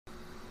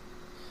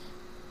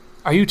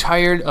Are you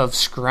tired of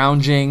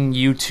scrounging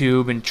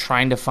YouTube and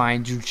trying to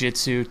find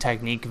jiu-jitsu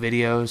technique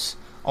videos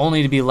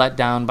only to be let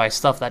down by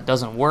stuff that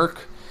doesn't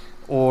work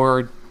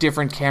or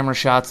different camera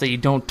shots that you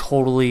don't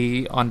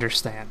totally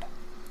understand?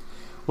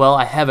 Well,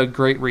 I have a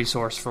great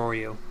resource for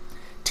you.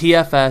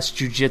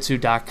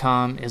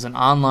 TFSJujitsu.com is an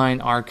online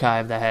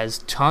archive that has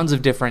tons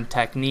of different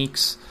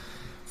techniques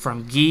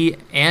from gi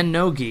and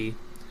no gi,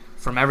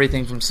 from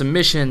everything from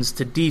submissions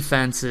to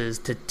defenses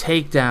to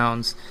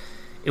takedowns.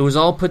 It was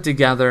all put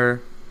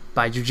together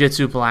by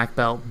Jiu-Jitsu black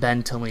belt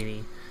Ben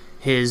Tellini.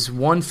 His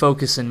one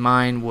focus in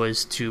mind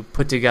was to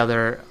put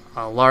together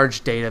a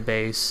large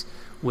database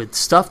with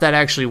stuff that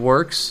actually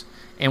works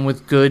and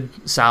with good,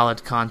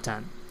 solid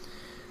content.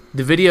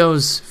 The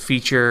videos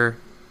feature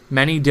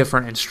many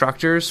different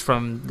instructors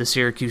from the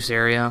Syracuse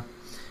area,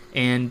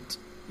 and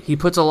he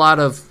puts a lot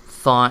of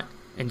thought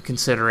and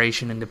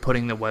consideration into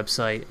putting the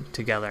website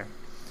together.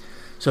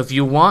 So if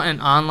you want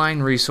an online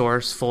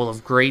resource full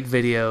of great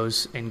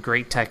videos and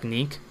great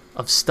technique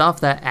of stuff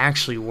that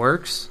actually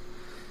works,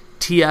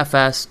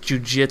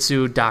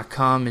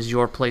 TFSJujitsu.com is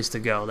your place to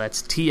go.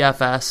 That's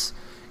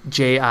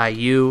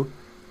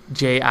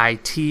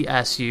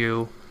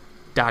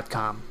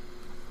TFSJIUJITSU.com.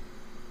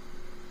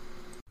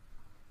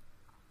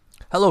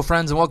 Hello,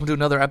 friends, and welcome to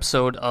another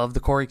episode of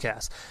the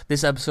CoreyCast.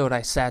 This episode,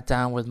 I sat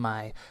down with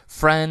my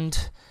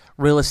friend,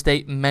 real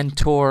estate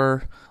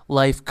mentor,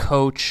 life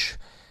coach,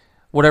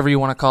 whatever you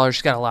want to call her.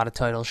 She's got a lot of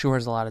titles. She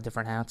wears a lot of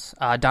different hats.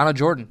 Donna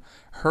Jordan.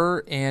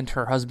 Her and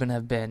her husband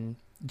have been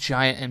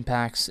giant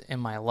impacts in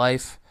my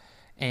life,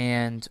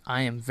 and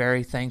I am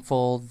very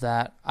thankful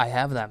that I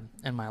have them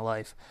in my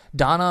life.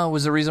 Donna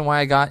was the reason why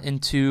I got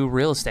into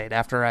real estate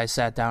after I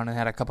sat down and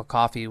had a cup of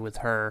coffee with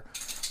her,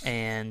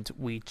 and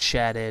we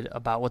chatted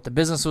about what the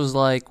business was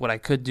like, what I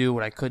could do,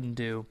 what I couldn't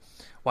do,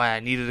 why I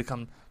needed to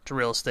come to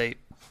real estate.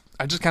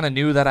 I just kind of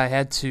knew that I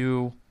had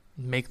to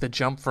make the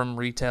jump from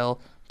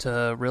retail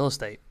to real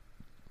estate.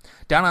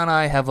 Donna and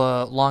I have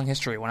a long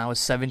history. When I was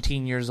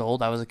 17 years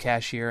old, I was a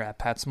cashier at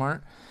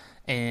PetSmart,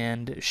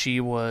 and she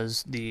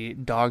was the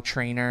dog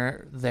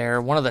trainer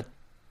there,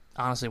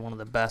 honestly one of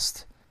the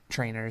best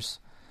trainers.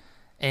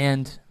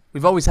 And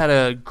we've always had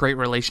a great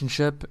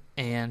relationship,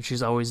 and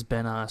she's always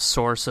been a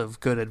source of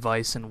good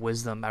advice and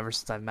wisdom ever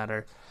since I've met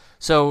her.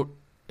 So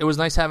it was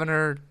nice having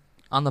her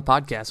on the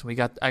podcast.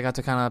 I got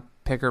to kind of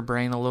pick her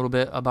brain a little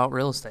bit about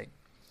real estate.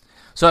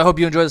 So I hope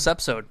you enjoy this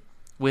episode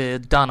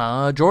with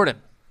Donna Jordan.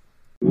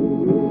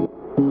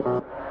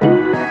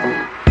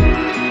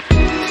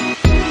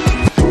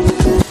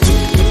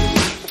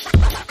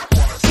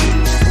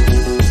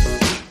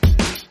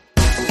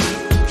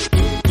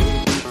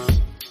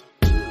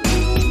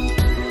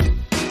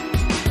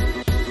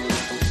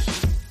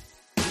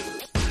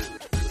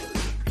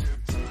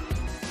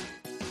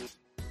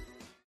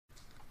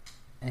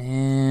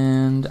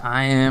 And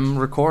I am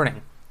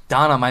recording.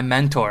 Donna, my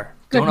mentor,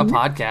 doing a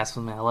podcast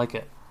with me. I like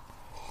it.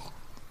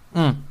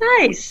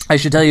 Nice. I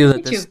should tell you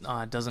that this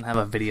doesn't have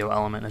a video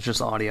element. It's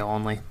just audio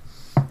only.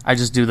 I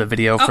just do the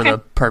video for the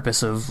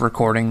purpose of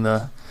recording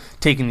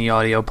taking the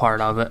audio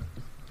part of it.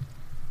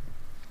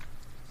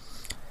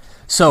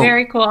 So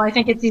very cool. I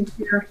think it's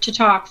easier to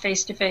talk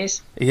face to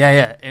face.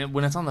 Yeah. And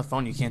when it's on the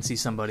phone, you can't see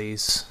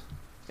somebody's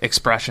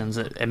expressions.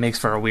 It makes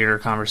for a weirder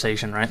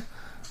conversation, right?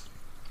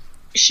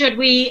 Should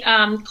we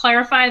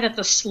clarify that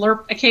the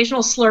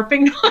occasional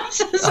slurping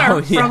noises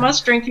are from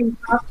us drinking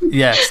coffee?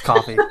 Yes,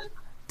 coffee.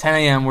 10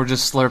 a.m., we're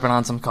just slurping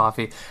on some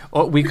coffee.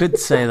 Or we could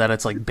say that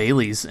it's like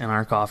Bailey's in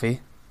our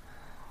coffee.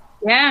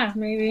 Yeah,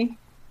 maybe.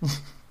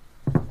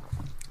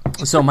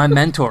 So my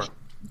mentor,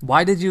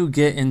 why did you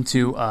get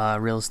into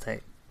real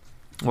estate?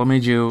 What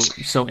made you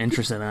so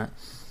interested in it?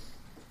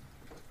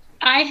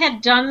 I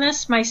had done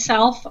this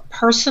myself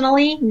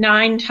personally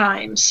 9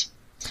 times.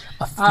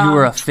 You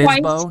were a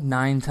FSBO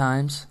 9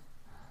 times?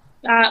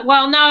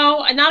 Well,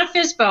 no, not a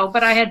FSBO,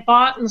 but I had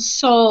bought and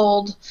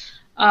sold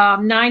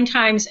 9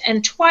 times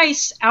and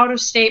twice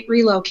out-of-state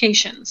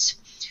relocations.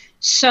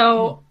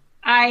 So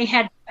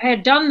I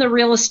had done the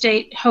real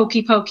estate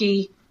hokey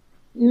pokey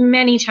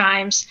many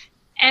times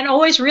and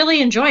always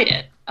really enjoyed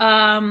it.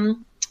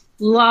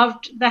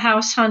 Loved the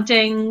house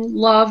hunting,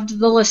 loved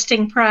the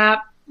listing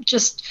prep,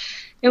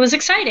 it was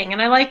exciting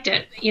and I liked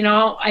it. You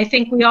know, I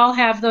think we all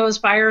have those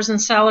buyers and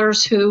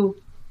sellers who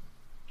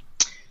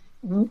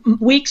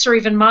weeks or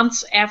even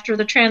months after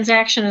the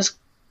transaction is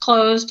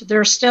closed,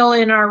 they're still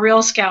in our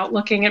Real Scout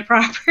looking at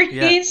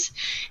properties.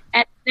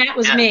 Yeah. And that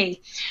was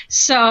me.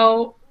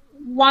 So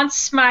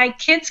once my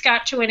kids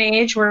got to an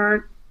age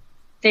where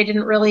they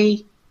didn't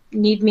really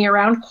need me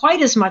around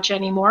quite as much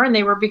anymore and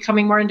they were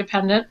becoming more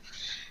independent,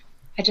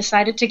 I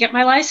decided to get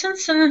my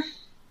license and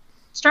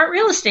start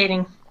real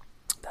estating.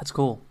 That's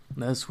cool.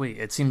 That's sweet.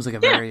 It seems like a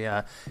very,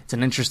 it's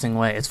an interesting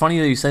way. It's funny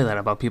that you say that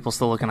about people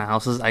still looking at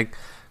houses.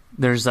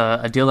 There's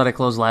a deal that I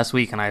closed last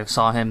week, and I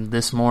saw him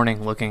this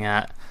morning looking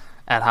at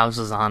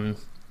houses on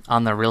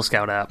the Real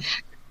Scout app.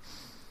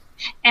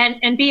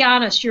 And be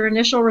honest, your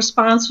initial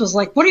response was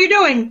like, "What are you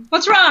doing?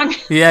 What's wrong?"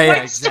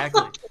 Yeah,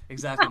 exactly.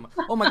 exactly.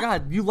 Oh my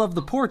God, you love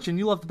the porch and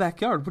you love the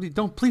backyard.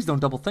 Please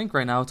don't double think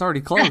right now. It's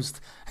already closed.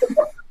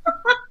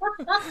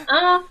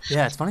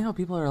 Yeah, it's funny how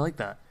people are like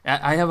that.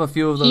 I have a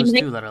few of those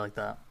too that are like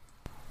that.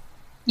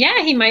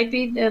 Yeah, he might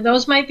be.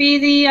 Those might be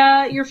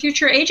the your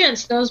future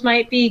agents. Those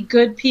might be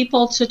good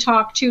people to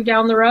talk to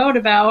down the road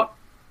about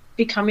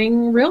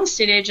becoming real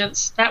estate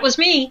agents. That was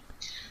me.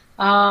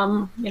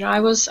 I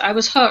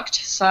was hooked.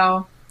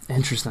 So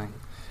interesting.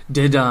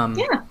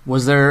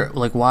 Was there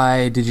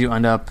why did you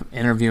end up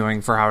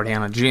interviewing for Howard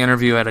Hanna? Did you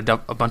interview at a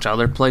bunch of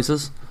other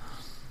places?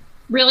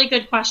 Really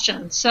good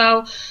question.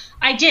 So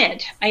I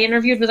did. I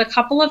interviewed with a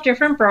couple of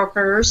different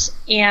brokers,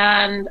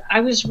 and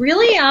I was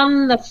really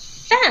on the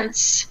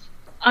fence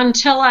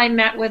until I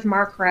met with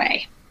Mark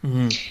Ray.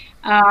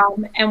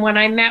 Mm-hmm. And when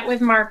I met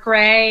with Mark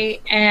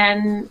Ray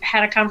and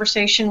had a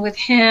conversation with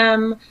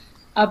him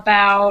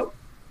about,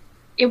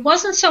 it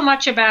wasn't so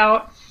much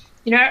about,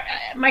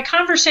 my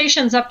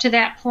conversations up to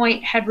that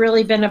point had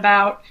really been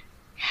about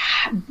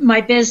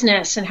my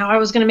business and how I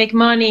was going to make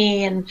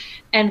money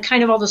and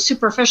kind of all the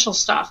superficial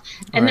stuff.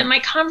 And then my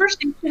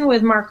conversation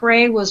with Mark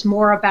Ray was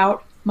more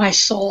about my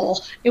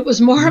soul. It was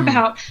more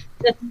about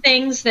the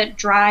things that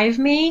drive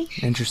me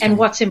and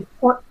what's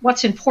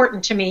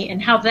important to me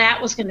and how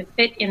that was going to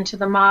fit into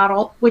the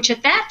model, which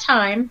at that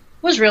time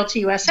was Realty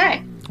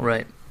USA.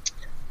 Right.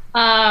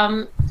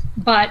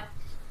 But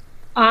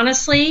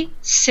honestly,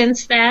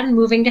 since then,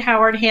 moving to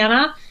Howard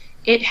Hanna,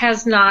 it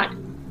has not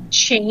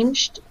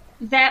changed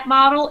that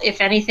model. If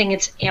anything,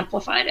 it's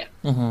amplified it.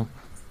 Mm-hmm.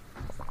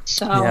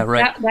 So that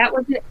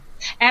was it.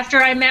 After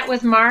I met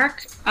with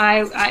Mark,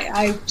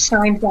 I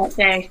signed that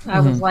day. I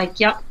was like,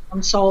 yep,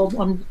 I'm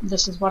sold.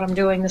 This is what I'm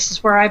doing. This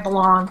is where I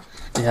belong.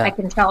 Yeah. I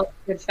can tell it's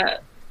a good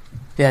fit.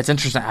 Yeah, it's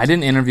interesting. I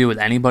didn't interview with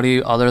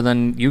anybody other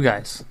than you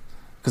guys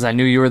because I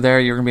knew you were there.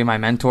 You were going to be my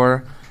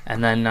mentor.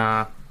 And then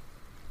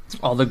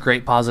all the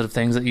great positive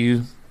things that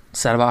you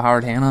said about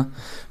Howard Hanna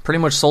pretty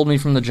much sold me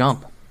from the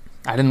jump.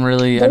 I didn't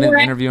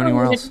interview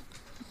anywhere else.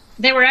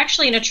 They were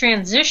actually in a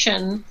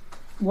transition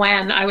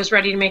when I was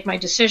ready to make my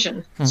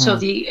decision. Mm-hmm. So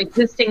the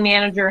existing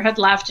manager had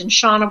left and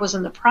Shauna was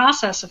in the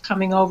process of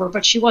coming over,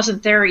 but she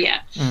wasn't there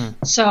yet.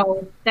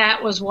 So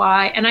that was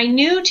why. And I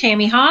knew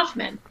Tammy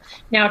Hoffman.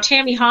 Now,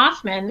 Tammy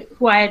Hoffman,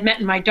 who I had met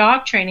in my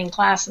dog training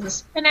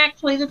classes, and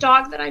actually the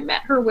dog that I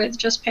met her with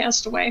just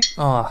passed away.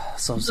 Oh,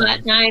 so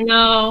sad. I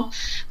know.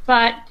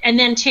 And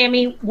then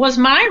Tammy was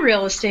my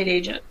real estate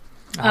agent.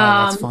 Oh,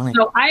 that's funny.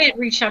 So I had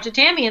reached out to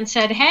Tammy and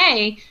said,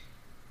 hey,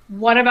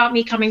 what about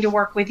me coming to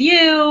work with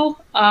you?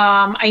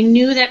 I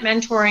knew that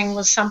mentoring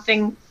was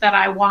something that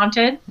I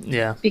wanted.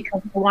 Yeah.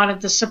 Because I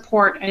wanted the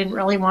support. I didn't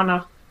really want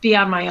to be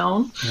on my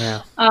own.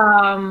 Yeah.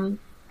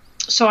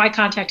 So I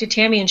contacted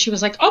Tammy and she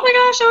was like, oh my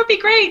gosh, that would be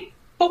great.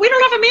 But we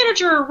don't have a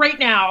manager right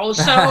now.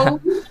 So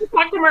we can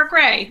talk to Mark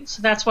Ray.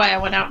 So that's why I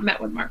went out and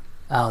met with Mark.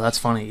 Oh, that's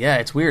funny. Yeah,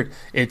 it's weird.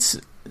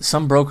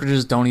 Some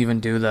brokerages don't even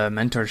do the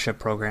mentorship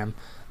program.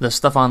 The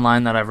stuff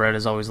online that I've read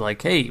is always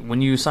like, hey,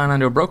 when you sign on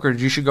to a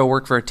brokerage, you should go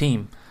work for a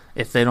team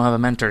if they don't have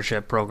a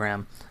mentorship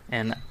program.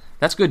 And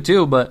that's good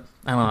too, but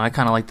I don't know, I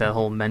kind of like that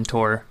whole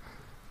mentor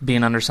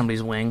being under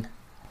somebody's wing.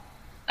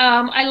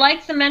 I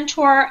like the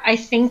mentor. I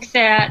think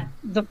that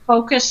the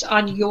focus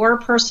on your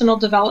personal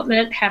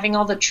development, having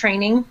all the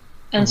training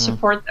and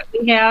support that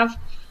we have,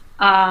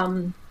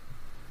 and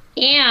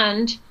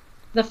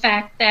the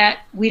fact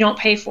that we don't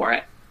pay for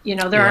it.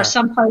 There are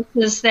some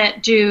places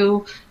that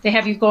they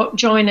have you go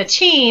join a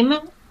team,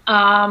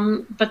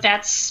 but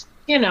that's,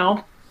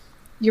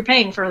 you're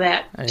paying for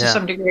that to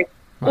some degree.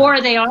 Right.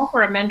 Or they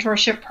offer a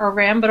mentorship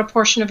program, but a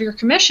portion of your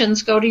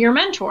commissions go to your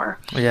mentor.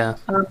 Yeah.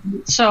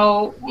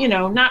 So,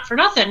 not for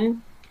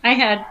nothing. I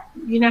had,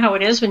 how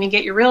it is when you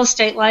get your real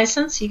estate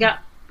license, you got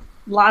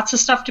lots of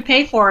stuff to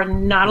pay for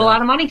and not a lot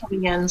of money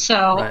coming in. So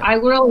I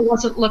really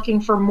wasn't looking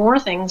for more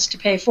things to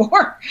pay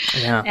for.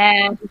 Yeah.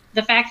 And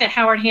the fact that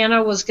Howard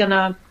Hanna was going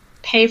to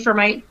pay for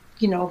my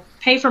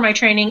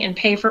training and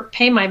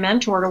pay my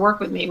mentor to work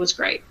with me was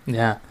great.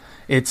 Yeah.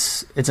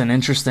 It's an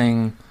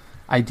interesting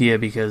idea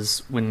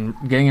because when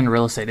getting into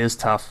real estate is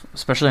tough,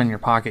 especially in your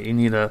pocket. You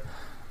need a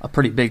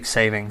pretty big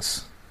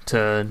savings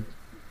to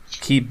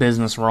keep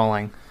business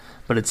rolling.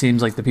 But it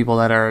seems like the people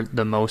that are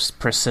the most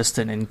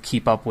persistent and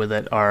keep up with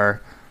it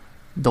are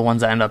the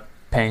ones that end up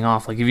paying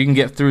off. Like if you can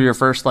get through your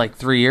first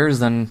 3 years,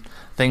 then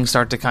things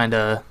start to kind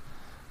of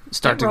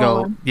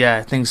go.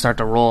 Yeah, things start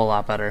to roll a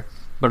lot better.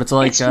 But it's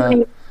like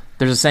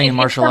there's a saying in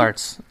martial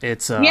arts.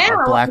 It's a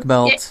black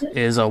belt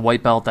is a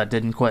white belt that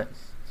didn't quit.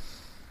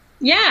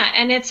 Yeah,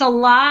 and it's a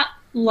lot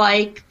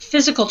like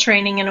physical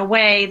training in a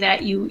way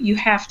that you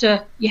have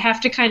to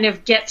kind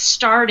of get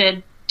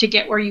started to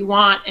get where you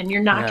want, and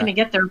you're not going to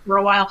get there for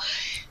a while.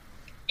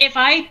 If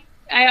I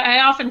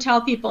often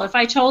tell people, if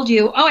I told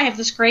you, I have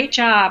this great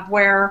job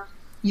where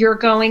you're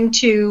going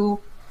to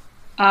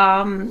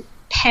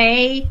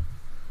pay,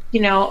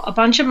 a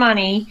bunch of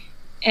money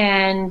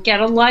and get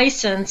a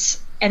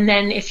license, and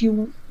then if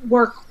you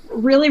work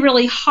really,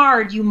 really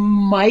hard, you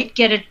might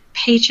get a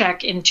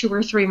paycheck in 2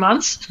 or 3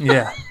 months.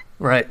 Yeah,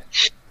 right.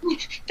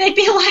 they'd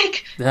be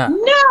like, Yeah.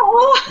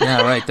 no.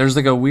 Yeah, right. There's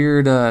like a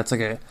weird, it's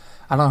like I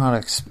don't know how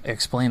to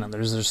explain it.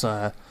 There's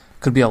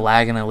could be a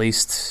lag in at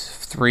least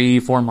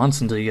 3-4 months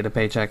until you get a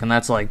paycheck, and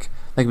that's like,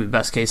 that could be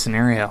best case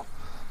scenario.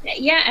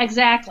 Yeah,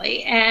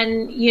 exactly.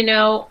 And,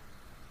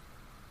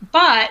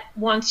 but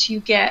once you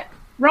get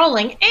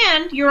rolling,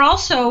 and you're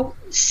also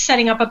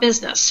setting up a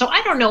business. So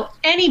I don't know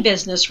any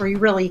business where you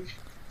really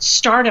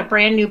start a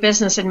brand new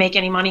business and make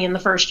any money in the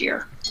first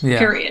year,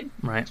 period.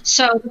 Right.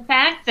 So the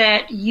fact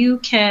that you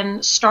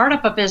can start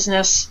up a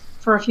business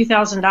for a few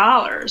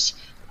 $1,000s,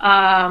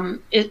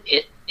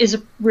 it is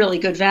a really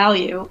good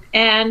value.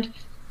 And,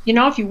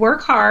 if you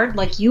work hard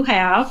like you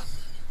have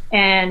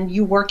and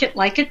you work it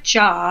like a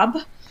job,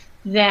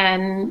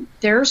 then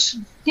there's,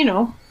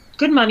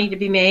 good money to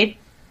be made.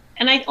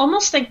 And I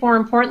almost think more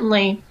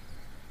importantly,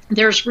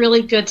 there's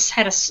really good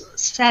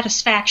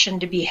satisfaction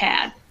to be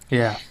had.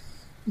 Yeah.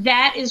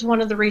 That is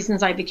one of the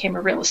reasons I became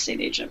a real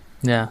estate agent.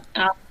 Yeah.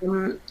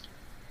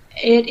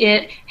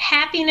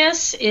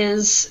 Happiness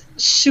is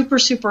super,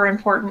 super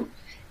important.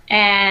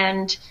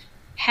 And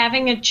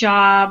having a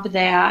job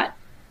that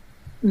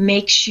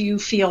makes you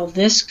feel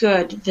this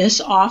good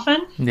this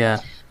often. Yeah.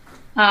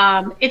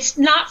 It's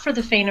not for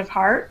the faint of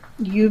heart.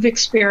 You've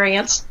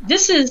experienced,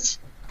 this is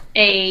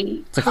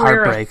it's like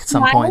heartbreak at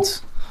some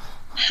points.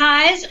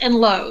 Highs and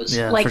lows.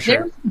 Yeah, like for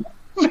sure.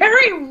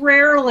 Very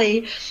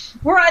rarely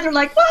we're either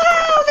like,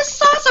 wow, this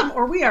is awesome,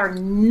 or we are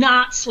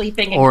not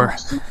sleeping. Or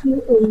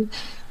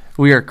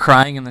we are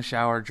crying in the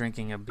shower,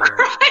 drinking a beer.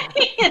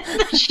 Crying in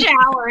the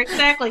shower,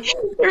 exactly.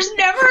 There's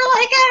never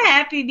like a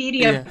happy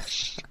medium. Yeah.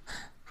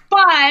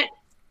 But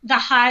the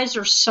highs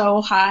are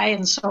so high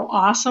and so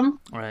awesome.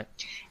 Right.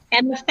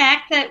 And the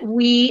fact that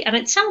and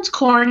it sounds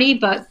corny,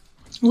 but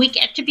we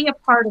get to be a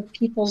part of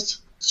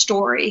people's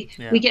story.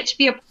 Yeah. We get to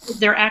be a part of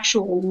their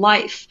actual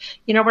life.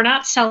 We're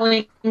not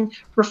selling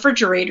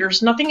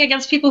refrigerators. Nothing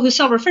against people who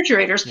sell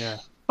refrigerators. Yeah.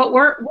 But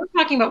we're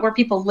talking about where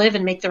people live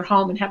and make their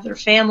home and have their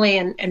family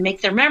and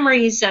make their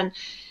memories. And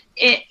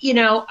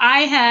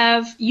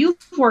you've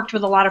worked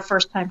with a lot of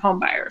first-time home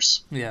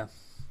buyers. Yeah.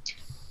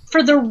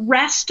 For the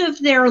rest of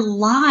their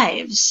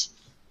lives,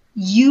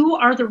 you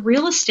are the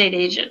real estate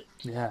agent.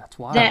 Yeah, it's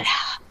wild. That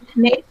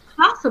made it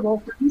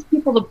possible for these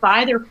people to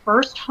buy their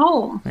first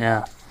home.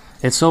 Yeah,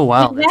 it's so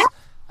wild.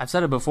 I've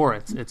said it before.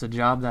 It's a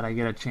job that I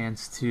get a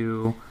chance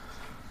to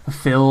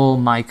fill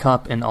my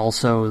cup and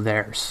also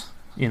theirs.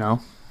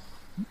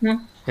 Mm-hmm.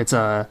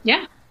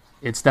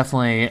 It's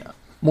definitely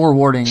more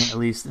rewarding, at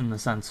least in the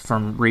sense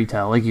from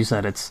retail. Like you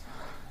said,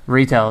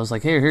 retail is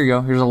like, hey, here you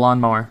go. Here's a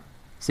lawnmower.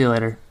 See you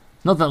later.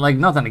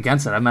 Nothing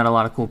against it. I've met a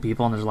lot of cool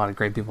people, and there's a lot of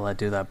great people that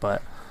do that.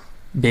 But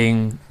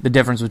being the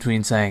difference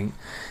between saying,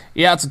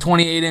 yeah, it's a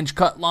 28-inch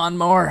cut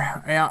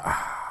lawnmower. Yeah,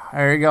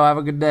 there you go. Have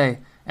a good day.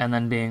 And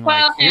then being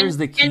here's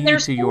the key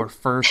to your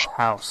first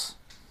house.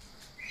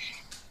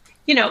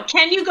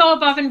 Can you go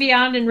above and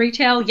beyond in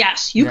retail?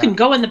 Yes. You can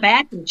go in the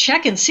back and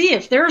check and see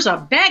if there's a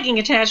bagging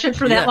attachment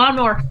for that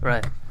lawnmower.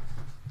 Right.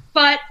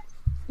 But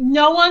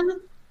no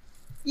one,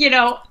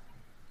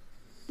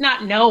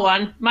 not no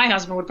one. My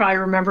husband would probably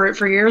remember it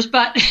for years,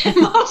 but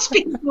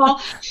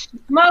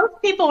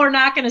most people are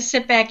not going to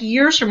sit back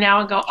years from now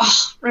and go,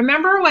 oh,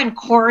 remember when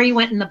Corey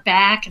went in the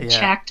back and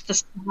checked the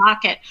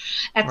stock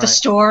at the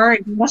store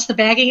and what's the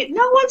bagging?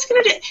 No one's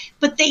going to do it.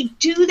 But they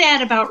do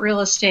that about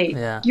real estate.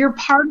 Yeah. You're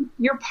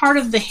part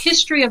of the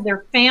history of their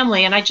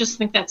family, and I just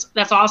think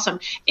that's awesome.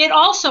 It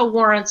also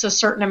warrants a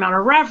certain amount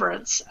of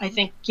reverence. I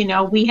think,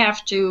 we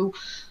have to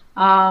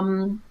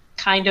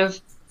kind of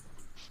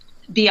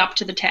be up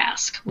to the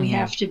task. We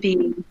have to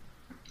be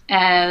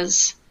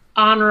as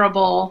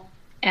honorable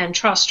and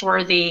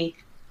trustworthy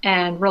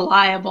and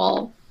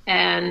reliable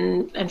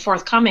and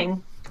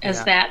forthcoming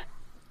as that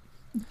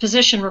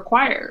position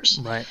requires.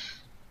 Right.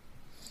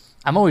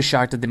 I'm always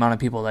shocked at the amount of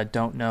people that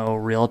don't know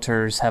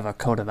realtors have a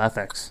code of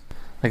ethics.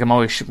 Like, I'm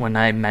always, when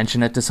I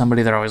mention it to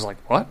somebody, they're always like,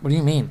 what? What do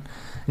you mean?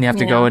 And you have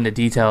to go into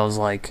details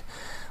like,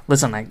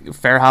 listen,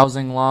 fair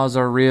housing laws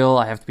are real.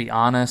 I have to be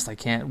honest. I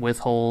can't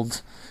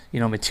withhold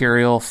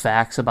material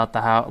facts about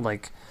the house.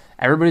 Like,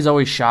 everybody's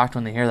always shocked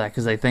when they hear that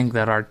because they think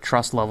that our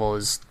trust level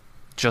is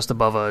just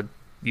above a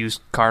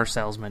used car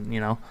salesman,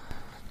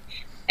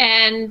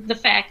 And the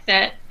fact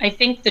that I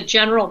think the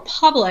general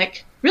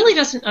public really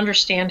doesn't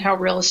understand how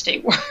real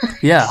estate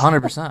works. Yeah,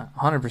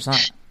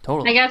 100%.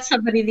 Totally. I got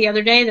somebody the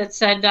other day that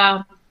said,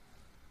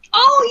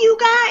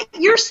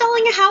 you're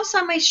selling a house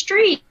on my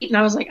street. And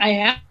I was like, I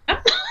am?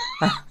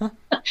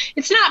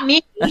 It's not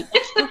me.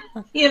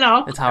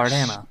 It's Howard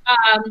Hanna.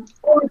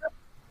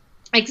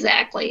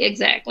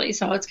 Exactly.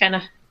 So it's kind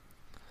of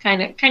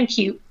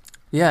cute.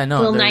 Yeah,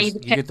 no, you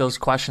get those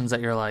questions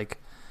that you're like,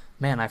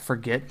 man, I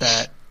forget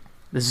that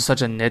this is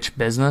such a niche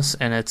business,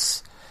 and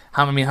it's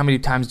how many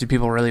times do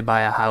people really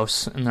buy a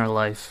house in their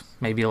life?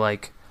 Maybe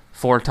like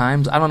 4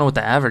 times. I don't know what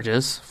the average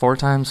is. 4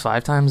 times,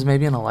 5 times,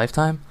 maybe in a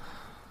lifetime.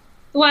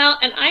 Well,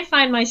 and I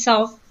find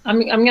myself, I'm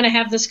going to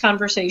have this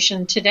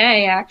conversation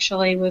today,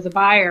 actually, with a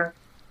buyer.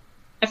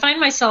 I find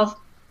myself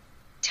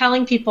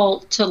telling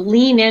people to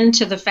lean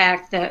into the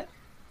fact that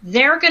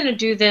they're going to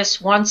do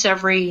this once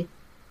every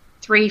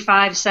 3,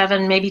 5,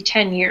 7, maybe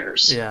 10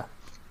 years. Yeah.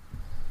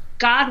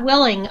 God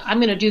willing, I'm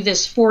going to do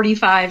this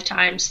 45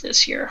 times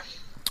this year.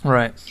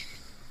 Right.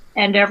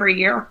 And every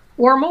year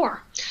or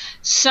more.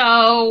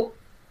 So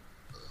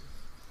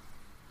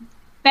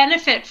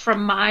benefit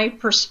from my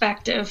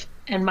perspective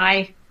and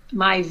my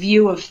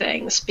view of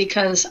things,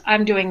 because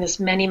I'm doing this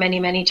many, many,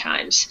 many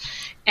times.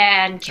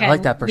 And I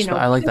like that perspective.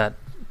 I like that,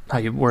 how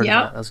you worded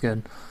that. That's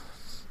good.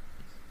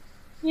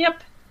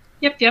 Yep.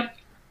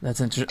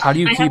 That's interesting. How do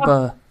you keep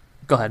go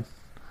ahead.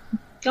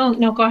 Go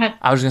ahead.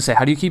 I was going to say,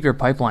 how do you keep your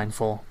pipeline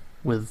full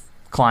with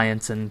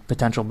clients and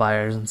potential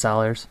buyers and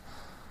sellers?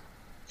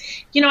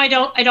 I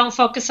don't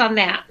focus on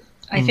that.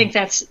 I think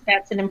that's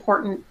an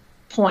important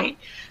point.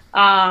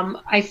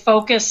 I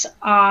focus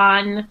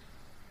on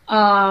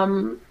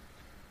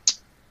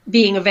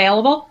being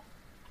available,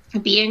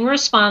 being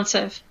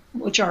responsive,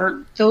 which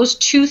are those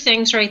two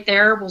things right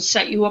there will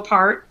set you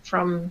apart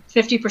from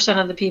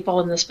 50% of the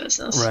people in this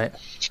business. Right.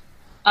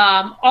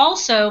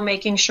 Also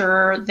making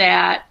sure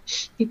that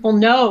people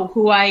know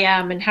who I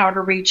am and how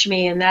to reach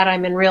me, and that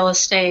I'm in real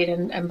estate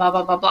and blah,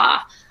 blah, blah,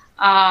 blah.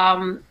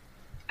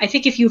 I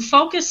think if you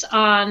focus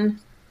on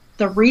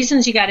the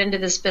reasons you got into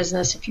this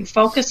business, if you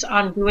focus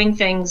on doing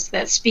things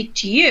that speak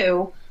to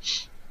you,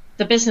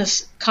 the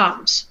business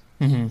comes.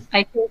 Mm-hmm.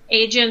 I think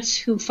agents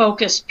who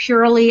focus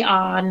purely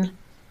on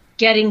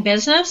getting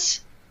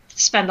business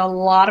spend a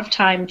lot of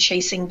time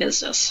chasing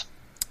business.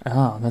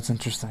 Oh, that's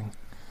interesting.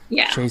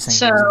 Yeah. Chasing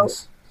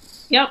business.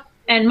 Yep.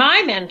 And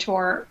my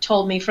mentor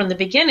told me from the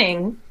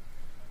beginning,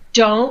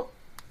 don't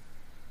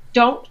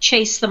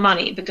chase the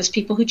money, because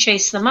people who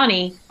chase the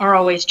money are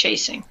always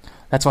chasing.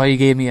 That's why he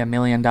gave me $1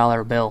 million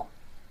bill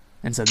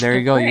and said, there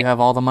you go. You have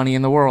all the money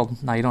in the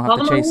world. Now you don't have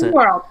to chase it.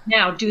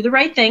 Now do the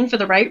right thing for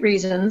the right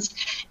reasons.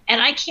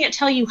 And I can't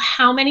tell you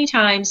how many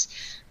times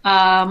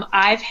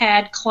I've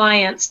had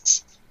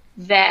clients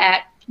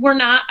that were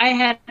not, I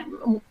had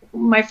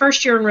my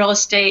first year in real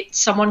estate,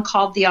 someone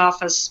called the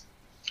office.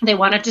 They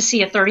wanted to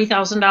see a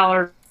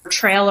 $30,000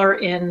 trailer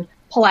in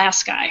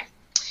Pulaski.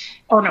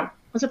 Oh, no.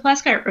 Was it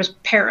Pulaski or it was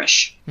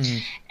Parrish? Mm-hmm.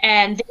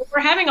 And they were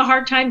having a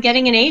hard time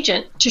getting an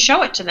agent to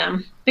show it to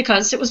them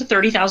because it was a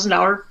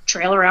 $30,000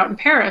 trailer out in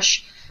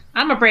Parrish.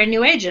 I'm a brand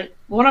new agent.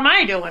 What am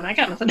I doing? I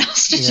got nothing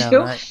else to do.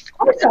 Right.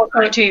 I'll show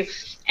it to you.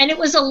 And it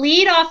was a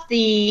lead off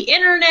the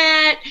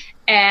internet,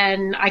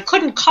 and I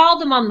couldn't call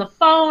them on the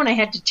phone. I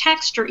had to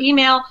text or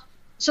email.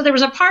 So there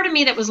was a part of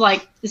me that was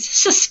like, is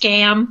this a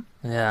scam?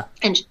 Yeah.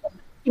 And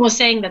he was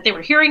saying that they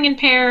were hearing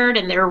impaired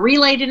and their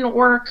relay didn't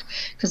work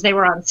because they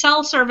were on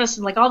cell service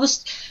and like all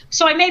this.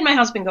 So I made my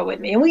husband go with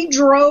me, and we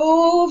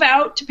drove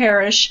out to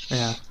Parrish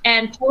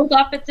and pulled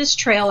up at this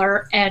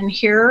trailer. And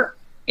here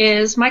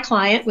is my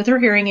client with her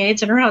hearing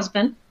aids and her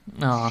husband.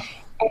 Aww.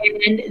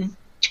 And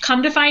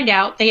come to find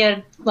out, they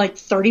had like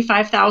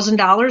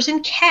 $35,000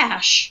 in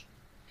cash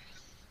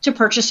to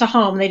purchase a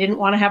home. They didn't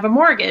want to have a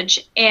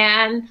mortgage.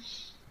 And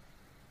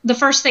the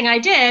first thing I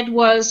did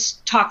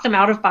was talk them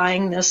out of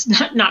buying this,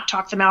 not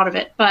talk them out of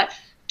it, but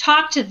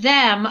talk to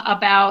them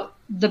about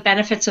the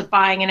benefits of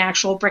buying an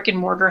actual brick and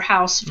mortar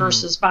house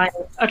versus buying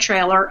a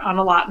trailer on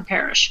a lot in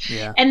Parrish.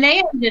 Yeah. And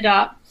they ended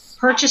up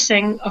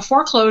purchasing a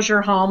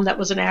foreclosure home that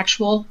was an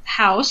actual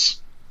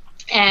house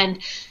and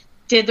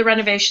did the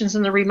renovations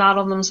and the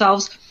remodel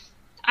themselves.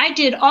 I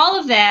did all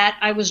of that.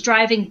 I was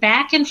driving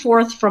back and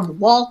forth from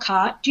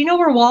Walcott. Do you know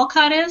where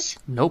Walcott is?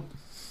 Nope.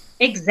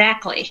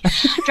 Exactly.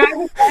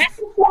 Driving back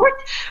and forth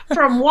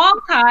from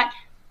Walcott,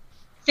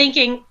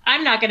 thinking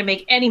I'm not going to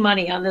make any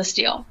money on this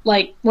deal.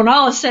 Like, when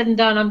all is said and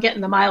done, I'm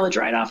getting the mileage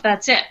right off.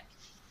 That's it.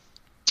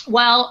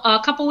 Well,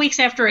 a couple weeks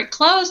after it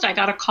closed, I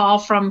got a call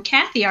from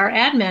Kathy, our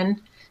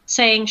admin,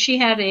 saying she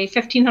had a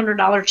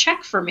 $1,500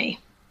 check for me.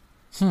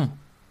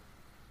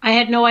 I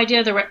had no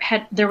idea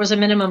there was a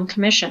minimum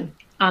commission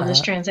on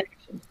this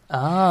transaction.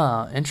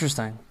 Ah,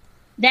 interesting.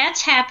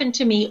 That's happened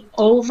to me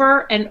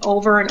over and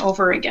over and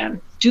over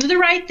again. Do the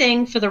right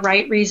thing for the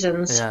right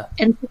reasons,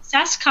 and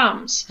success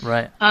comes.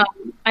 Right.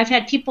 I've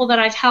had people that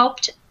I've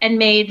helped and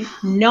made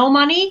no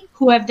money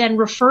who have then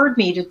referred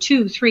me to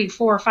 2, 3,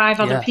 4, 5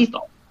 other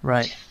people.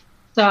 Right.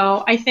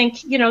 So I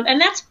think,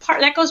 and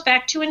that goes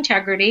back to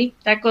integrity.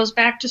 That goes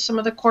back to some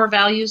of the core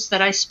values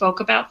that I spoke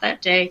about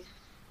that day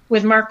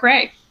with Mark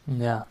Gray.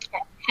 Yeah.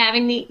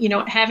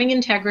 Having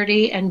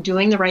integrity and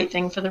doing the right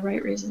thing for the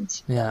right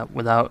reasons. Yeah,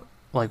 without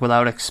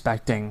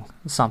expecting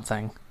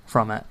something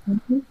from it.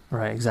 Mm-hmm.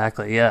 Right,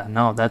 exactly. Yeah,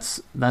 no, that's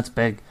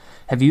big.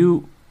 Have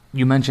you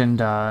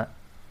mentioned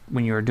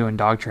when you were doing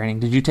dog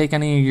training, did you take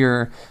any of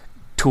your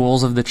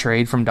tools of the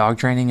trade from dog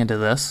training into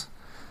this?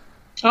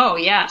 Oh,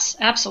 yes,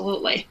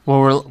 absolutely.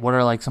 What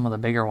are like some of the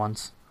bigger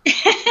ones?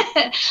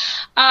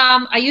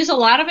 I use a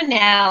lot of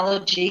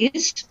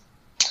analogies,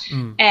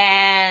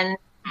 and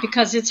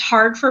because it's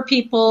hard for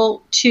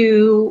people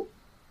to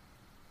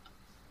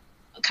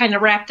kind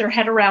of wrap their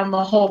head around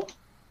the whole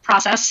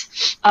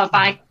process of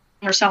buying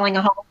or selling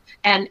a home.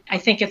 And I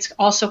think it's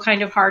also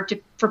kind of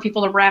hard for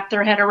people to wrap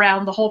their head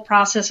around the whole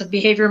process of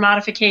behavior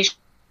modification,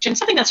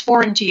 something that's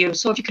foreign to you.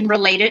 So if you can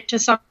relate it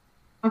to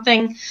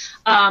something.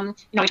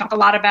 We talk a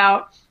lot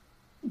about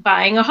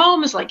buying a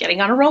home is like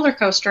getting on a roller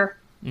coaster.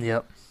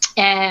 Yep.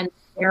 And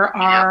there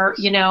are,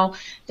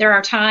 there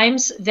are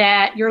times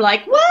that you're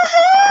like,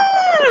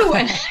 woohoo!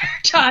 And there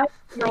are times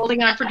you're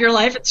holding on for dear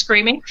life and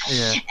screaming.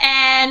 Yeah.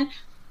 And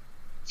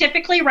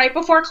typically right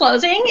before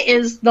closing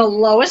is the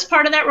lowest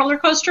part of that roller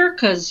coaster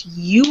because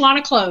you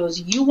want to close,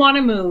 you want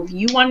to move,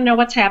 you want to know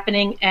what's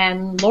happening,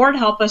 and Lord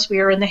help us, we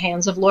are in the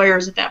hands of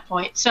lawyers at that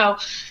point. So,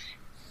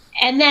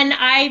 and then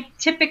I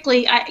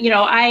typically,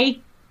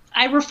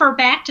 I refer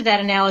back to that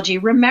analogy.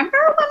 Remember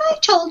when I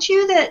told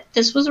you that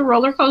this was a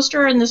roller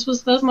coaster and this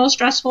was the most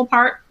stressful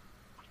part?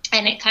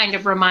 And it kind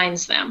of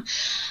reminds them.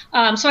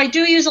 So I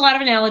do use a lot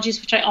of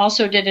analogies, which I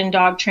also did in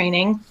dog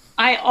training.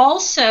 I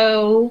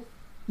also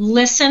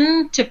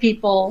listen to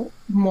people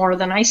more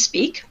than I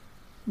speak,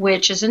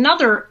 which is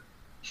another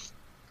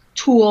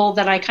tool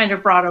that I kind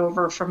of brought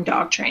over from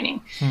dog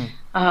training.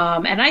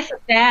 And I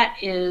think that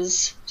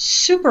is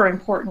super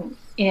important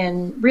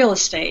in real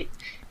estate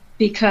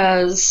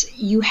because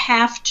you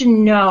have to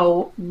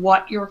know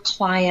what your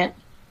client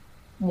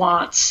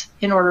wants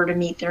in order to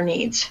meet their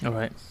needs. All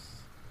right.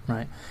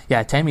 Right.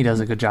 Yeah, Tammy does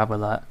a good job with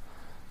that.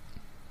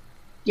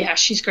 Yeah,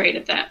 she's great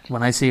at that.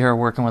 When I see her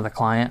working with a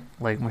client,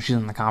 like when she's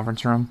in the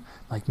conference room,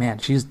 like, man,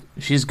 she's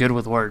good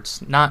with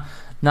words. Not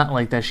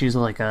like that she's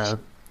like a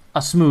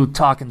smooth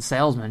talking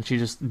salesman. She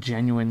just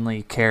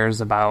genuinely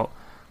cares about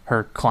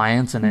her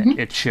clients, and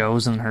it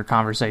shows in her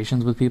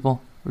conversations with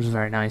people, which is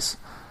very nice.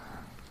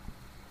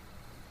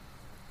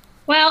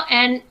 Well,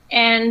 and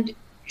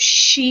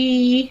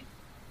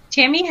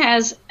Tammy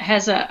has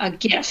a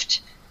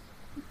gift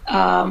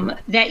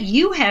that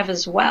you have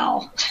as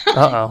well.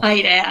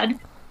 I'd add.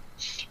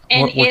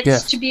 And what it's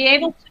gift? To be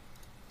able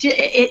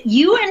to,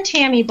 you and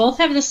Tammy both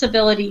have this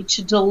ability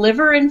to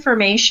deliver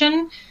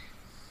information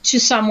to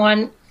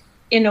someone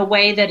in a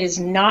way that is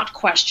not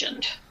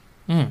questioned.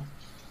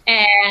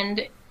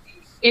 And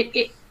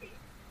it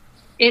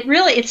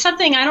really, it's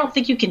something I don't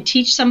think you can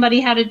teach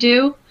somebody how to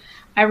do.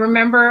 I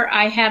remember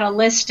I had a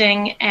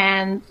listing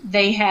and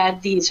they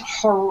had these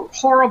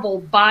horrible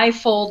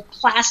bifold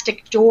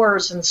plastic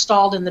doors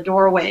installed in the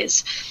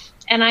doorways.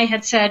 And I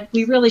had said,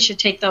 we really should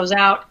take those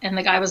out. And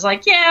the guy was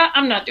like, yeah,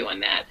 I'm not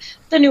doing that.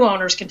 The new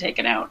owners can take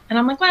it out. And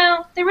I'm like,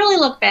 well, they really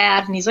look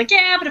bad. And he's like,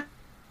 yeah, but if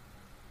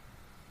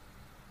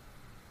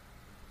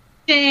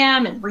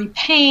jam and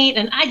repaint,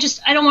 and I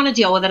don't want to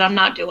deal with it. I'm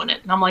not doing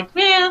it. And I'm like,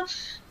 yeah,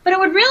 but it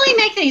would really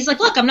make things. He's like,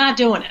 look, I'm not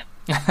doing it.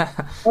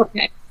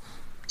 Okay.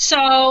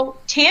 So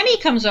Tammy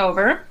comes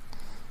over.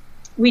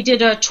 We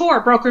did a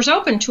tour, Brokers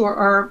Open tour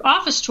or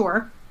office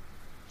tour.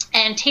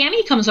 And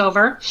Tammy comes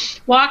over,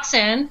 walks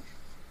in,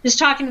 is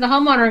talking to the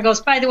homeowner and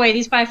goes, by the way,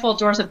 these bifold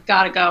doors have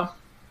got to go.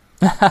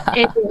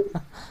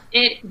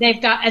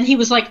 They've got, and he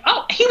was like,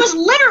 oh, he was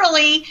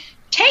literally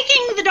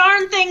taking the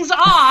darn things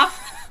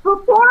off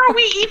before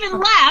we even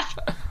left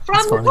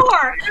from the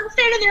door. And I'm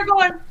standing there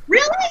going,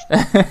 really?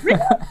 Really?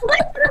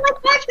 Like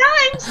 5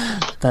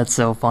 times? That's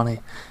so funny.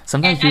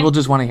 Sometimes people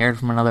just want to hear it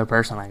from another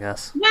person, I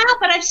guess. Well,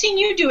 but I've seen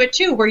you do it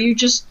too, where you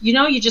just,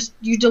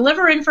 you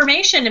deliver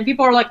information and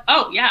people are like,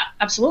 oh yeah,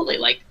 absolutely.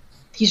 Like,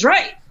 he's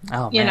right.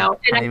 Oh, man. And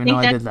I didn't even know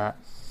I did that.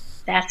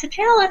 That's a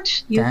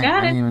talent. You got it.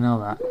 I didn't even know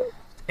that.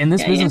 In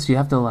this business, you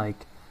have to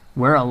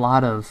wear a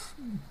lot of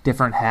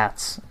different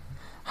hats.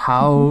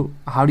 How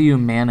do you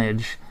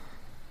manage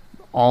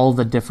all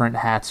the different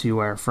hats you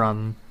wear,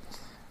 from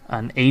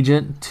an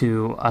agent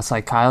to a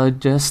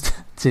psychologist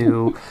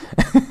to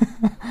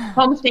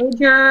home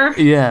stager?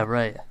 Yeah,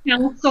 right.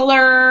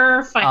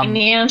 Counselor,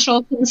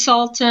 financial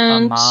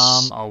consultant, a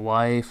mom, a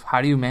wife.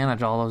 How do you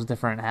manage all those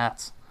different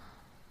hats?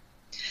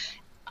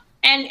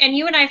 And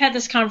you and I have had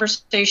this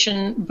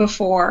conversation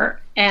before,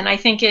 and I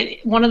think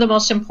one of the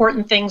most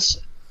important things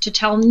to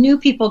tell new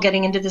people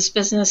getting into this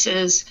business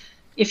is,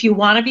 if you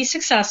want to be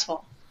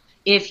successful,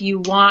 if you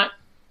want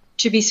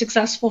to be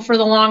successful for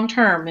the long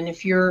term, and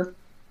if you're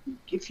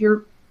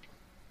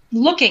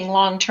looking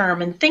long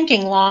term and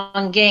thinking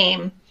long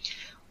game,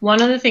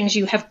 one of the things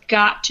you have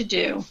got to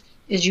do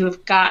is you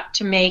have got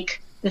to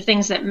make the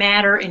things that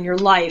matter in your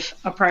life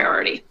a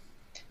priority.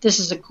 This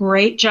is a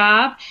great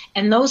job,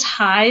 and those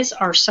highs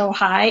are so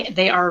high,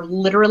 they are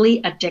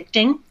literally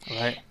addicting.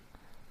 Right.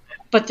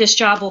 But this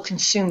job will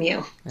consume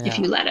you if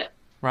you let it.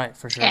 Right,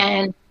 for sure.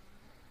 And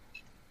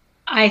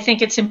I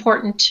think it's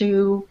important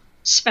to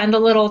spend a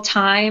little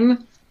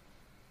time,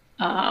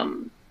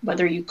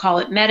 whether you call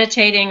it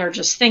meditating or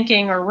just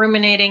thinking or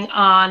ruminating,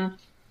 on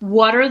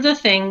what are the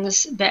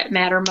things that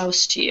matter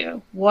most to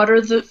you? What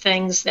are the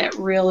things that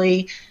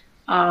really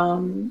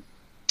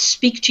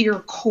speak to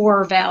your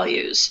core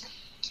values?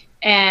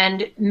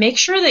 And make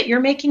sure that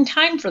you're making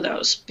time for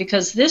those,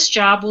 because this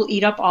job will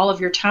eat up all of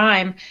your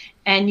time,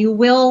 and you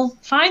will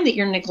find that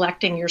you're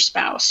neglecting your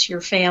spouse, your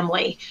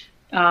family,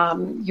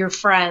 your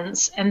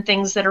friends, and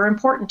things that are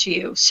important to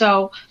you.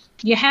 So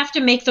you have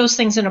to make those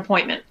things an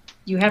appointment.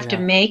 You have to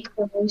make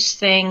those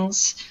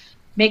things,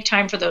 make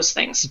time for those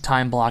things.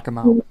 Time block them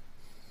out.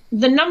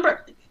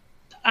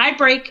 I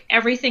break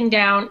everything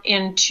down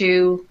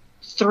into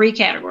 3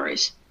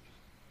 categories.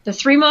 the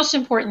three most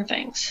important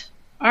things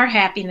are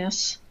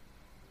happiness,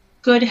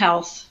 good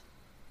health,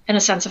 and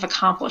a sense of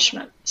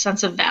accomplishment,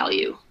 sense of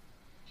value.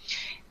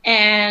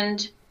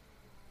 And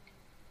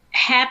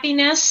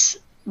happiness,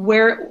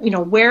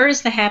 where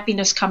is the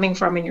happiness coming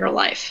from in your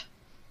life?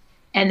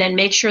 And then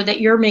make sure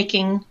that you're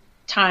making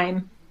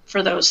time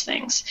for those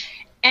things.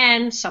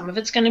 And some of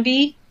it's going to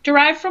be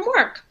derived from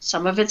work.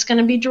 Some of it's going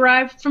to be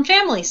derived from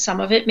family. Some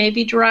of it may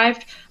be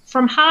derived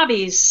from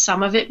hobbies.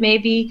 Some of it may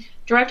be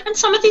derived, and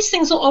some of these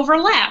things will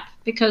overlap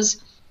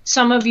because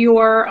some of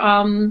your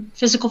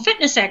physical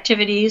fitness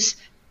activities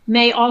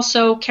may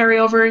also carry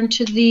over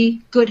into the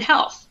good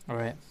health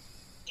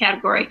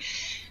category.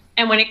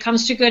 And when it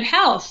comes to good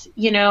health,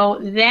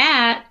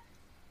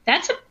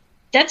 that's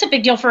a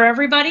big deal for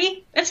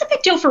everybody. That's a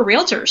big deal for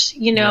realtors.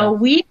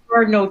 We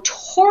are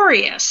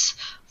notorious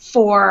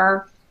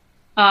for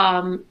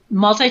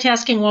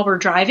multitasking while we're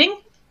driving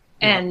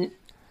and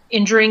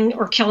injuring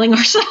or killing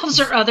ourselves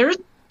or others.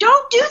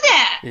 Don't do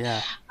that.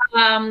 Yeah.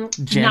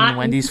 Jamming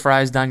Wendy's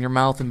fries down your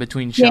mouth in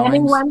between showings.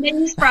 Jamming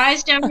Wendy's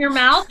fries down your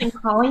mouth and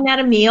calling that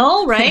a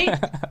meal, right?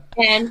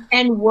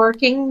 and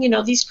working,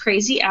 these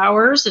crazy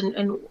hours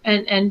and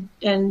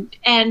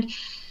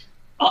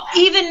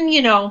even,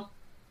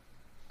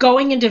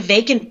 going into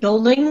vacant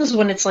buildings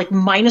when it's like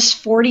minus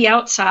 40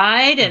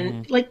 outside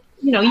and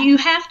you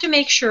have to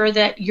make sure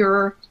that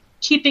you're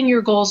keeping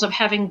your goals of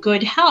having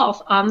good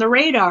health on the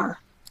radar.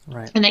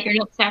 Right. And that you're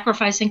not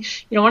sacrificing.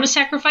 You don't want to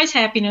sacrifice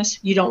happiness.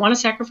 You don't want to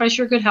sacrifice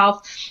your good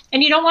health.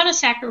 And you don't want to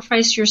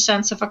sacrifice your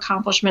sense of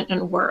accomplishment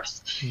and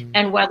worth. Mm.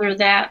 And whether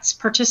that's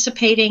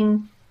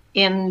participating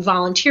in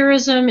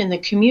volunteerism in the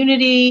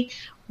community,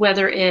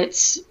 whether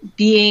it's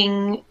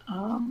being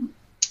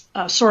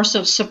a source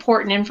of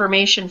support and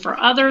information for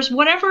others,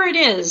 whatever it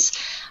is.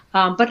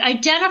 But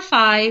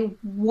identify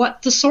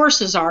what the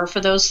sources are for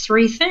those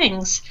three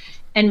things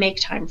and make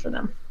time for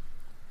them.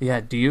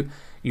 Yeah. You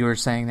were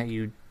saying that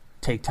you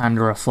take time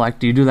to reflect.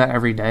 Do you do that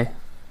every day?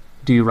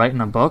 Do you write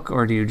in a book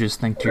or do you just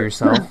think to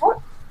yourself?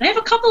 I have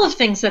a couple of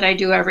things that I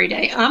do every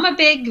day. I'm a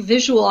big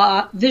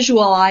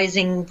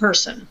visualizing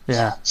person.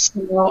 Yeah.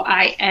 So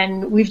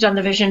and we've done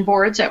the vision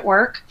boards at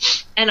work,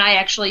 and I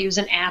actually use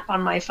an app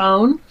on my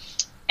phone.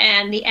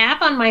 And the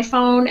app on my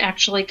phone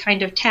actually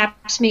kind of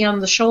taps me on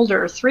the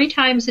shoulder 3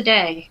 times a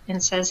day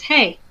and says,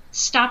 hey,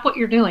 stop what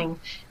you're doing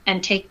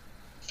and take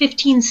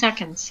 15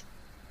 seconds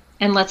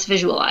and let's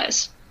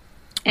visualize.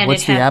 And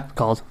what's the app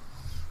called?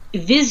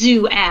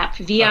 Visu app,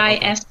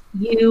 VISUAPP.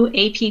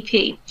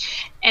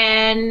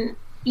 And,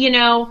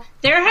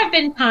 there have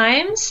been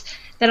times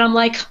that I'm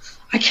like,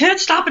 I can't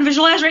stop and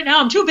visualize right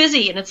now. I'm too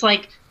busy. And it's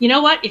like, you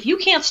know what? If you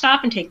can't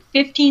stop and take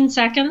 15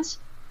 seconds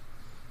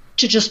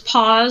to just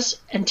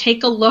pause and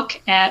take a look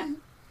at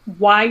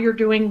why you're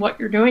doing what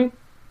you're doing,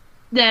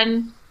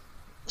 then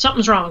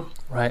something's wrong.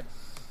 Right.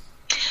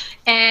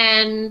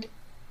 And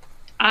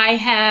I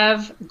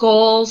have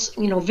goals,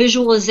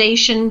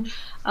 visualization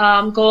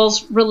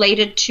goals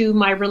related to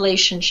my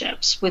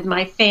relationships with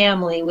my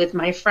family, with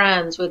my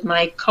friends, with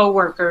my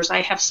coworkers.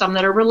 I have some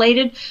that are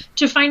related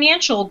to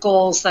financial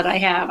goals that I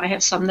have. I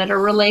have some that are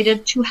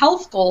related to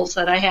health goals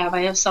that I have.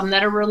 I have some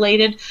that are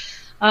related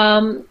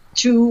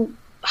to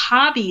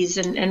hobbies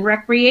and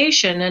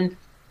recreation. And,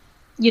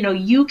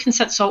 you can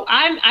set. So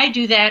I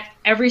do that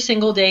every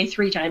single day,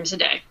 3 times a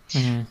day.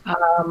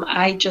 Mm-hmm.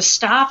 I just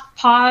stop,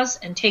 pause,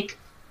 and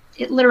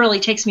it literally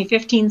takes me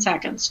 15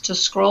 seconds to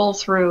scroll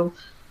through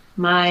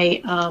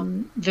my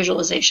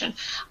visualization.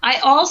 I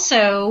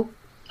also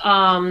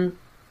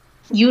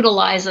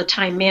utilize a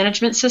time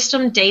management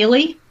system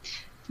daily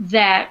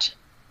that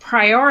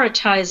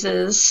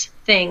prioritizes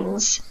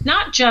things,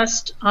 not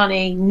just on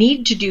a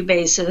need-to-do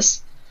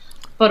basis,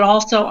 but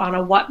also on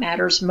a what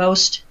matters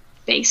most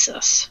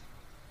basis.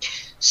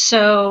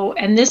 So,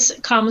 and this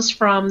comes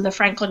from the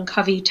Franklin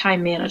Covey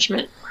time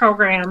management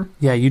program.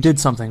 Yeah, you did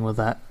something with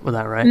that,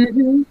 right?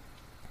 Mm-hmm.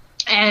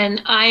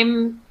 And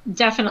I'm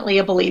definitely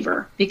a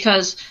believer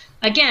because,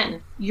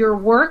 again, your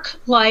work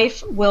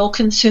life will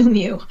consume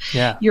you.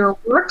 Yeah. Your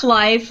work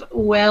life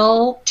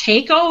will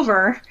take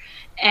over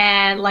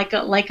and like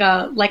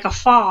a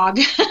fog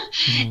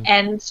mm-hmm.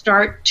 and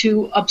start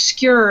to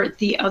obscure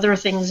the other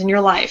things in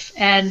your life.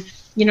 And,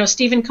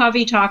 Stephen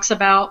Covey talks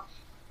about,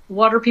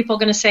 what are people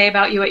going to say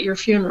about you at your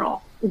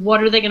funeral?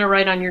 What are they going to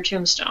write on your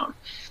tombstone?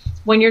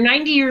 When you're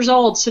 90 years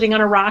old sitting on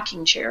a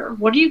rocking chair,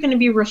 what are you going to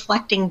be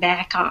reflecting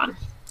back on?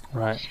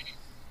 Right.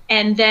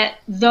 And that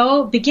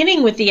though,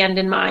 beginning with the end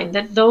in mind,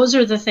 that those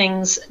are the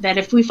things that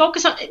if we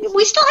focus on,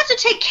 we still have to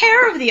take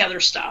care of the other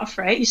stuff,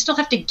 right? You still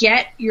have to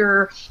get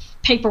your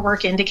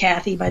paperwork into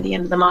Kathy by the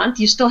end of the month.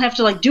 You still have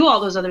to do all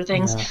those other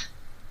things. Yeah.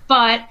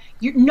 But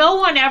no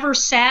one ever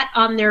sat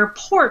on their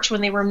porch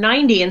when they were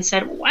 90 and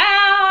said, wow,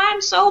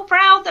 I'm so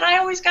proud that I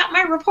always got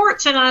my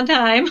reports in on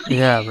time.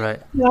 Yeah, right.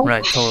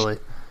 Right, totally.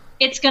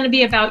 It's going to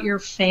be about your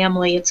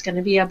family. It's going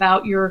to be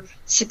about your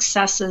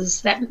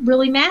successes that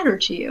really matter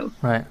to you.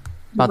 Right.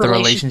 About the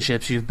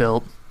relationships you've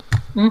built.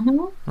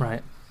 Mm-hmm.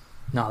 Right.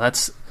 No,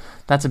 that's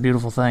a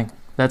beautiful thing.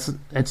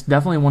 It's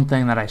definitely one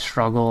thing that I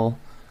struggle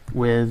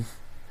with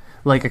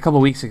like a couple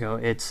weeks ago,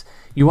 it's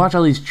you watch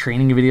all these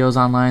training videos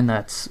online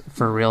that's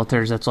for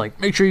realtors. That's like,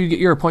 make sure you get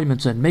your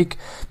appointments in, make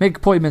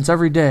appointments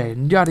every day,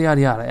 and yada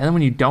yada yada. And then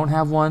when you don't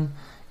have one,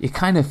 you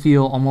kind of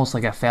feel almost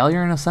like a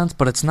failure in a sense,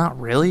 but it's not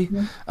really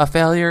a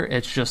failure.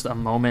 It's just a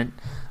moment.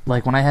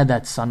 Like when I had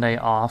that Sunday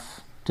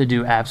off to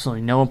do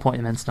absolutely no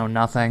appointments, no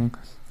nothing,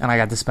 and I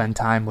got to spend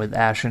time with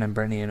Ashton and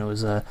Brittany, and it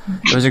was a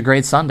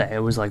great Sunday. It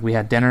was like we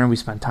had dinner and we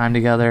spent time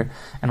together,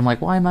 and I'm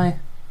like, why am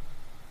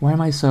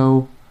I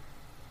so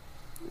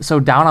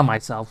down on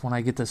myself when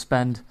I get to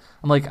spend?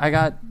 I'm like, I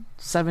got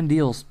 7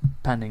 deals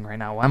pending right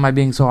now. Why am I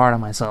being so hard on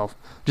myself?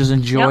 Just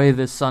enjoy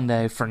this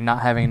Sunday for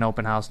not having an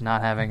open house,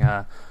 not having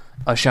a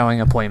showing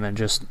appointment.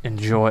 Just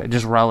enjoy,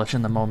 just relish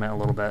in the moment a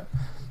little bit.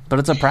 But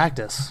it's a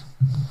practice.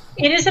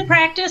 It is a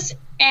practice,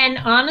 and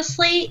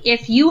honestly,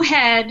 if you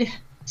had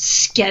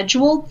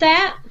scheduled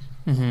that,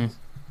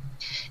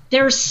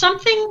 there's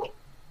something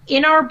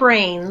in our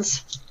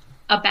brains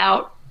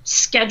about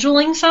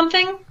scheduling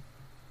something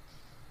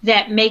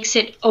that makes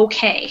it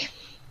okay.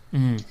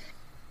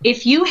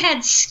 If you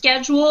had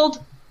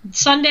scheduled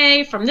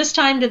Sunday from this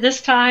time to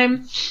this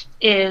time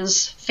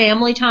is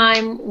family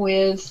time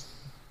with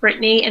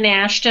Brittany and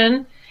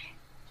Ashton,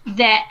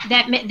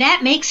 that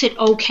makes it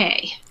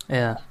okay.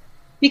 Yeah.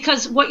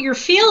 Because what you're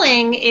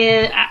feeling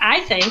is,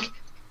 I think,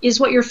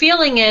 what you're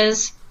feeling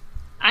is,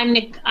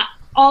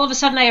 all of a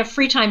sudden I have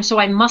free time, so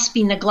I must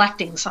be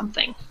neglecting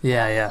something.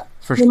 Yeah.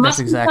 For sure. That's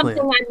exactly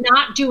something I'm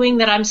not doing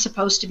that I'm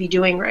supposed to be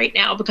doing right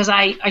now because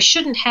I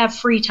shouldn't have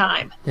free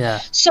time.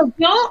 Yeah. So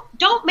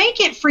don't make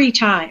it free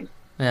time.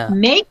 Yeah.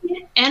 Make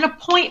it an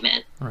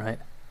appointment. Right.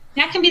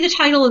 That can be the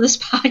title of this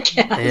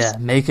podcast. Yeah,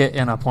 make it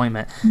an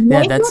appointment.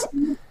 Make it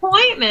an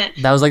appointment.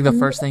 That was like the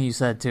first thing you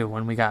said too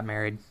when we got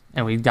married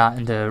and we got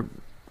into.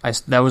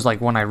 That was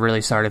like when I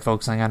really started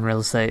focusing on real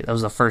estate. That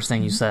was the first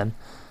thing you said,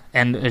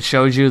 and it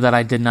shows you that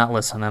I did not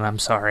listen, and I'm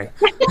sorry.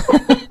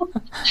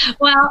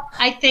 Well,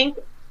 I think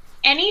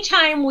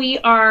anytime we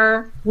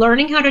are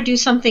learning how to do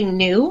something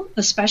new,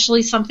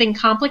 especially something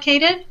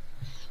complicated,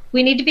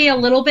 we need to be a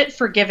little bit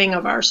forgiving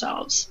of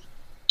ourselves.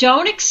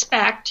 Don't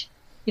expect,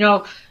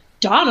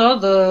 Donna,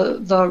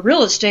 the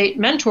real estate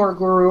mentor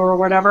guru or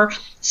whatever,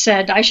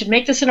 said I should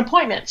make this an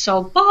appointment.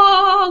 So,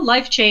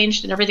 life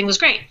changed and everything was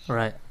great.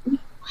 Right.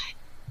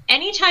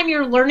 Anytime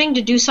you're learning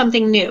to do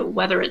something new,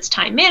 whether it's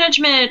time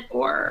management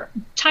or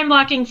time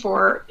blocking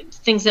for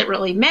things that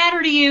really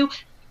matter to you,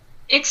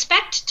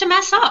 expect to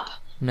mess up.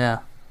 Yeah.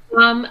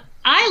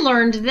 I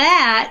learned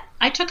that.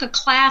 I took a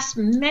class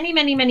many,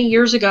 many, many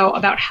years ago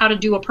about how to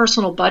do a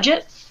personal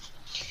budget.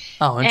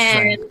 Oh,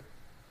 interesting. And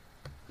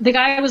the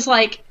guy was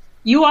like,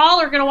 you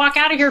all are going to walk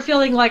out of here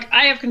feeling like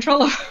I have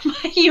control over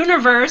my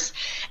universe,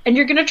 and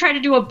you're going to try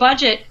to do a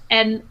budget,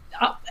 and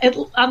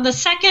on the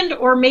second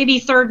or maybe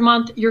third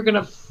month, you're going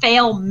to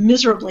fail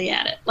miserably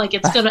at it. Like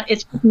it's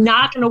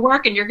not going to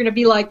work, and you're going to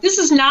be like, this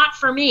is not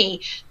for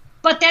me.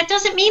 But that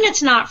doesn't mean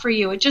it's not for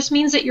you. It just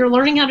means that you're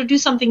learning how to do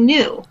something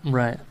new.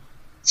 Right.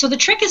 So the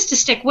trick is to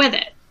stick with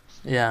it.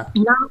 Yeah.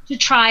 Not to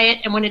try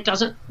it, and when it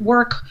doesn't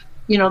work,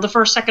 the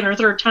first, second, or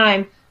third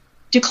time,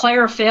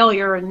 declare a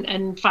failure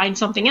and find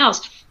something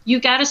else.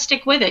 You got to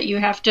stick with it. You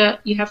have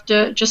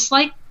to just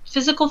like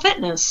physical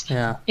fitness.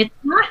 Yeah. It's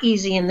not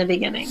easy in the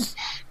beginning.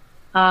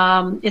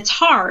 It's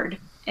hard,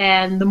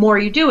 and the more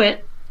you do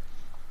it,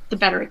 the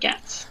better it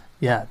gets.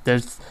 Yeah.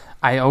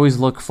 I always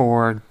look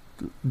for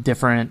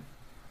different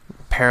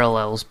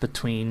parallels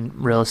between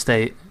real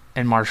estate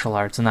and martial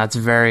arts, and that's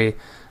very,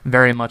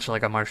 very much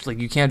like a martial.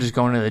 Like you can't just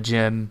go into the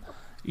gym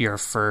your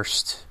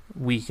first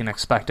week and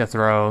expect to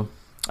throw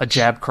a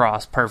jab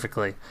cross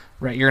perfectly,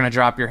 right? You're gonna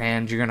drop your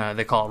hand.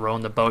 They call it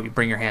rowing the boat. You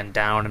bring your hand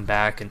down and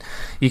back, and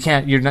you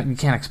can't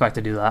expect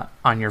to do that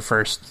on your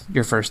first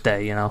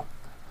day.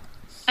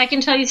 I can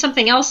tell you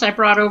something else I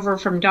brought over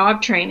from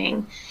dog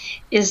training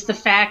is the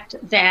fact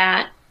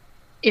that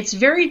it's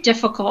very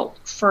difficult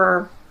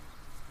for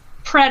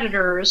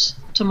predators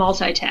to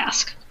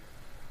multitask.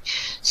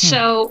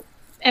 So,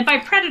 and by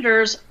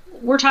predators,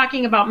 we're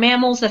talking about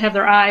mammals that have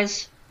their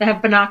eyes, that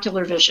have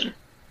binocular vision.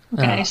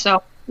 Okay,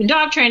 so in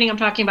dog training, I'm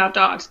talking about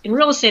dogs. In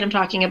real estate, I'm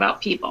talking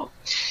about people.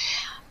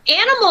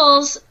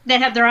 Animals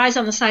that have their eyes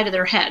on the side of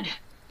their head,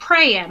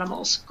 prey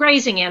animals,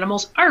 grazing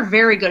animals, are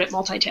very good at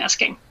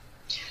multitasking.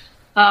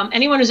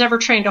 Anyone who's ever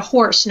trained a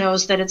horse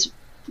knows that it's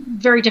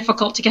very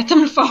difficult to get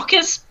them to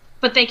focus,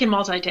 but they can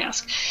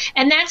multitask.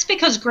 And that's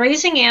because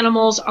grazing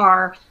animals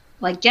are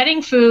like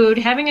getting food,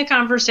 having a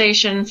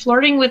conversation,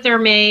 flirting with their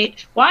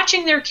mate,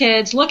 watching their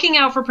kids, looking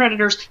out for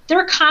predators.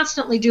 They're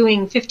constantly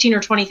doing 15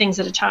 or 20 things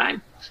at a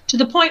time, to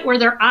the point where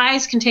their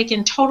eyes can take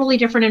in totally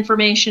different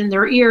information,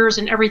 their ears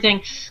and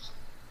everything.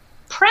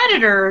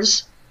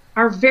 Predators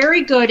are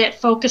very good at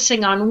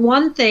focusing on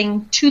one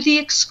thing to the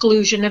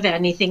exclusion of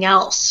anything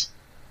else.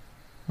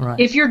 Right.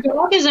 If your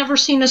dog has ever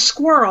seen a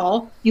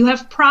squirrel, you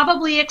have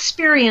probably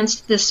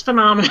experienced this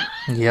phenomenon.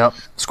 Yep.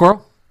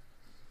 Squirrel?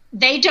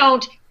 They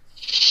don't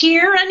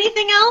hear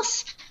anything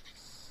else.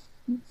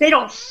 They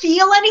don't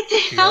feel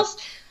anything else.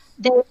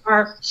 They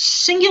are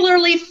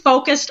singularly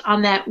focused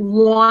on that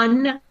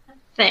one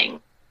thing.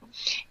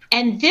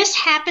 And this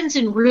happens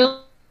in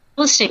real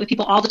estate with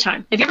people all the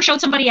time. Have you ever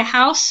showed somebody a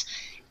house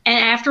and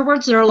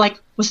afterwards they're like,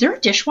 was there a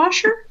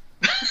dishwasher?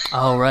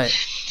 Oh, right.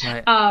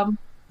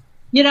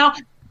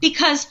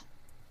 Because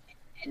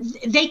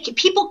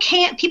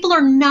people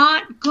are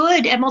not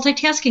good at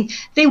multitasking.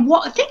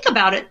 Think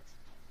about it.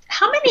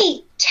 How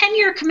many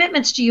 10-year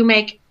commitments do you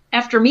make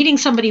after meeting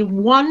somebody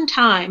one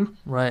time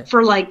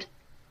for like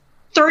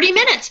 30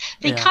 minutes?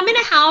 They come in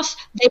a house,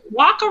 they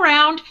walk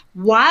around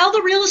while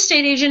the real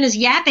estate agent is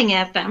yapping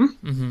at them,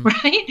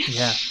 right?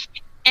 Yeah.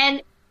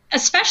 And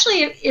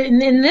especially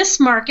in this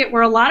market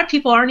where a lot of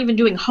people aren't even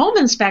doing home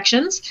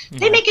inspections,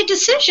 they make a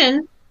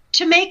decision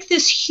to make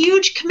this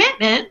huge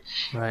commitment,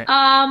 right?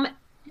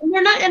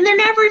 And they're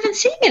never even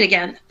seeing it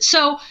again.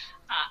 So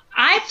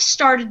I've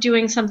started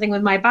doing something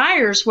with my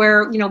buyers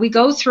where, we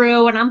go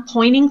through and I'm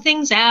pointing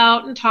things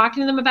out and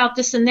talking to them about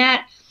this and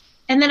that.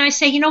 And then I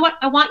say, you know what?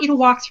 I want you to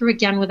walk through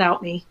again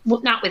without me.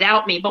 Well, not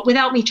without me, but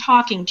without me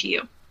talking to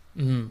you.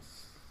 Mm-hmm.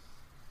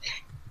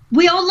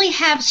 We only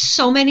have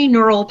so many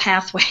neural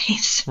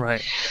pathways.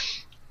 Right.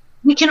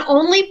 We can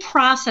only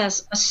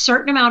process a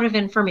certain amount of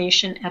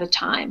information at a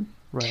time.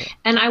 Right.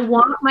 And I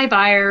want my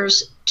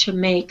buyers to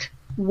make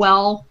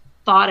well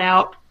thought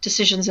out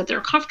decisions that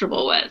they're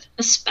comfortable with,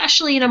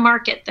 especially in a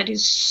market that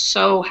is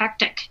so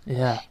hectic.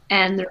 Yeah.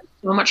 And there's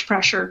so much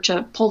pressure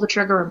to pull the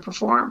trigger and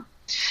perform.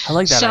 I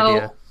like that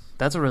idea.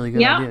 That's a really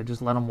good idea.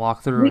 Just let them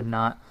walk through and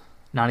not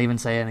even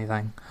say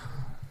anything.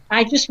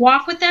 I just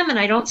walk with them and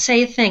I don't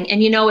say a thing.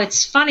 And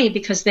it's funny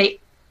because they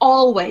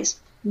always,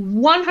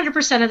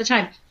 100% of the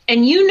time,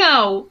 and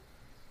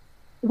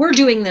we're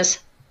doing this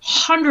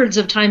hundreds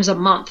of times a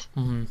month,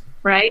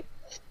 right?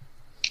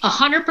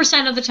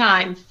 100% of the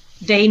time,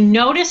 they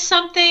notice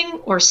something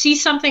or see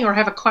something or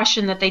have a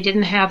question that they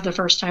didn't have the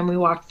first time we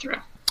walked through.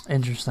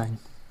 Interesting.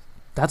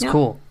 That's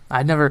cool.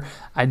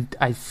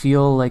 I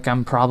feel like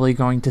I'm probably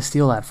going to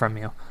steal that from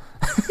you.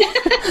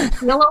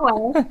 Steal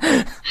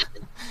away.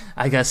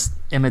 I guess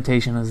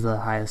imitation is the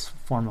highest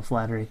form of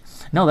flattery.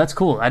 No, that's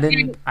cool. I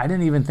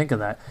didn't even think of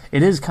that.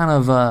 It is kind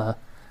of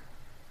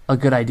a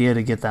good idea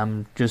to get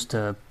them just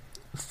to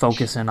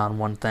focus in on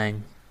one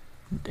thing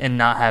and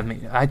not have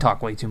me. I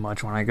talk way too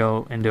much when I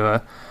go into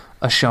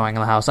a showing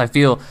of the house. I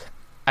feel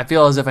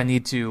as if I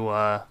need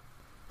to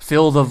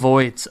fill the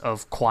voids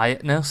of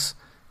quietness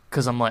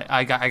because I'm like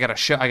I got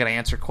to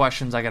answer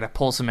questions. I got to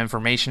pull some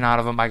information out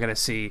of them. I got to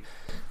see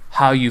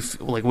how you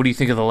what do you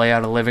think of the layout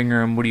of the living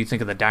room? What do you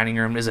think of the dining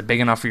room? Is it big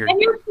enough for your? And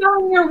you're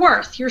showing your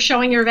worth. You're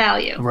showing your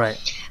value. Right.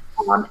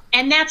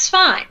 And that's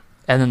fine.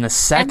 And then the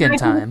second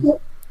time.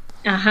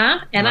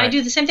 And I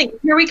do the same thing.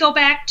 Here we go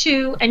back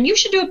to, and you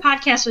should do a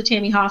podcast with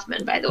Tammy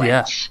Hoffman, by the way.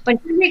 Yeah. But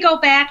here we go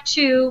back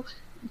to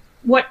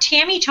what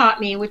Tammy taught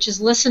me, which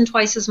is listen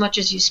twice as much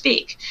as you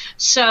speak.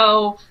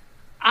 So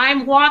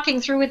I'm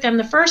walking through with them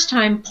the first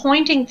time,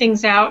 pointing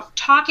things out,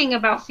 talking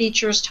about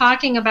features,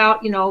 talking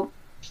about,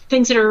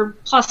 things that are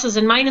pluses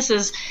and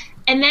minuses.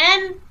 And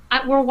then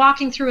we're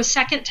walking through a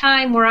second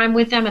time where I'm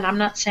with them and I'm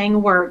not saying a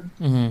word.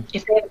 Mm-hmm.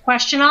 If they have a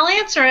question, I'll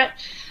answer it.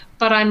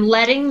 But I'm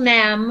letting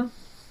them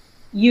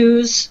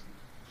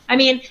have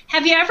you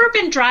ever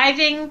been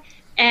driving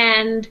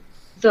and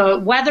the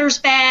weather's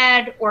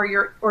bad or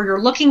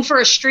you're looking for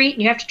a street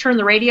and you have to turn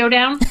the radio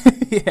down?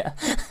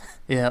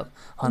 Yeah.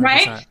 100%.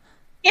 Right?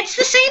 It's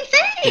the same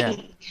thing.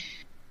 Yeah.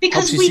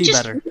 Because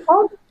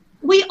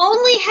we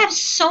only have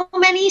so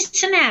many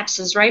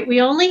synapses, right? We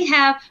only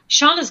have,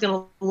 Shauna's going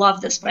to love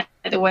this, by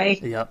the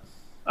way. Yep.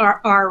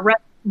 Our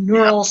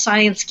neural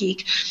science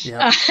geek.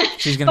 Yep.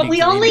 She's going to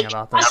be dreaming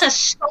about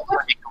this.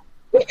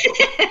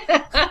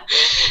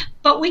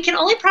 But we can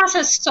only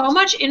process so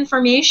much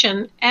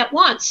information at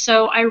once.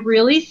 So I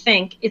really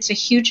think it's a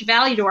huge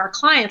value to our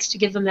clients to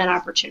give them that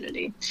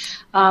opportunity.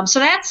 So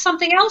that's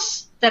something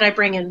else that I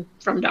bring in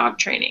from dog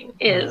training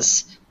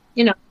is,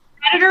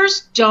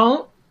 competitors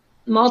don't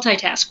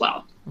multitask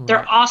well. Right.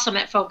 They're awesome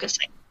at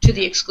focusing to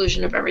the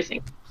exclusion of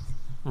everything.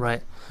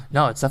 Right.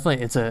 No, it's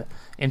a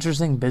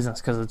interesting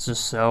business because it's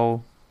just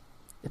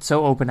it's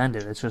so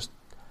open-ended. It's just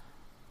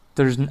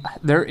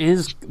there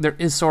is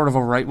sort of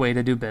a right way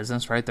to do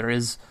business, right? There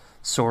is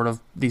sort of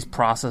these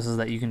processes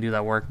that you can do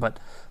that work, but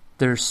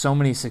there's so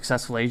many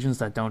successful agents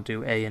that don't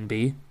do A and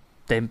B.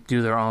 They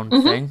do their own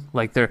thing.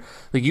 Like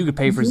you could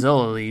pay for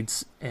Zillow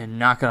leads and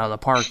knock it out of the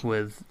park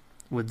with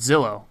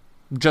Zillow.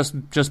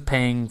 Just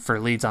paying for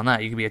leads on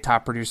that. You could be a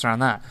top producer on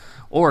that.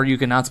 Or you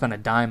could not spend a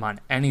dime on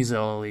any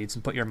Zillow leads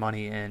and put your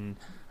money in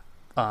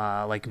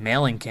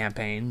mailing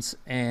campaigns,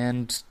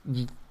 and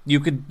you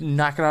could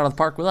knock it out of the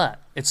park with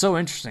that. It's so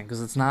interesting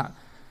because it's not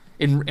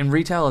in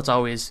retail. It's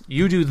always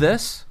you do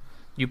this,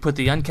 you put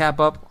the uncap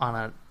up on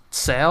a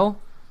sale,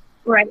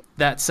 right?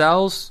 That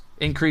sells,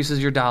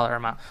 increases your dollar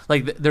amount.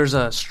 Like there's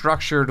a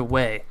structured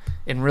way.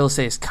 In real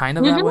estate, it's kind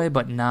of that way,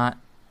 but not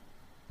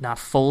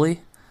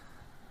fully.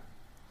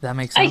 That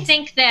makes sense. I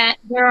think that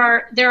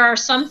there are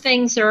some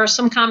things, there are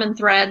some common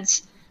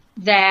threads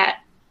that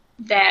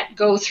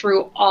go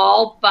through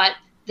all, but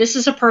this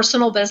is a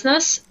personal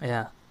business.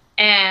 Yeah.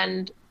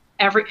 And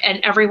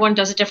everyone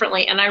does it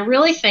differently. And I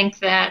really think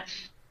that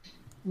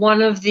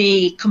one of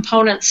the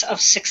components of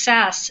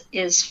success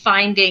is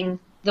finding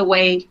the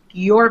way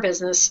your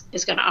business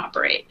is going to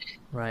operate.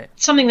 Right.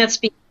 Something that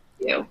speaks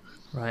to you.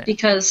 Right.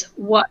 Because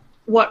what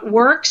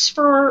works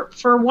for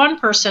one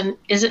person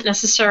isn't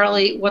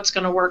necessarily what's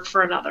going to work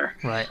for another.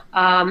 Right.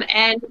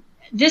 And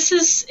this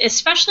is,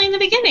 especially in the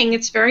beginning,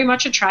 it's very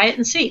much a try it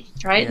and see.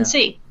 Try it and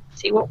see.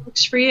 See what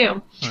works for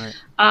you.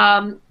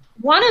 Right.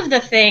 One of the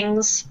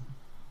things,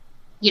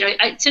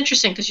 it's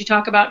interesting because you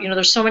talk about,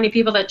 there's so many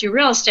people that do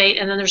real estate,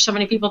 and then there's so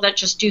many people that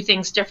just do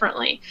things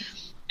differently.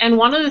 And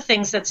one of the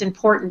things that's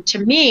important to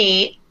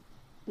me,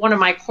 one of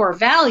my core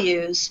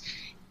values,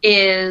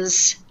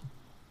 is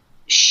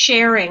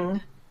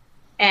sharing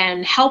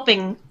and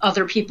helping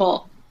other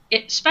people,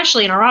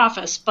 especially in our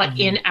office, but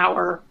in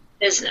our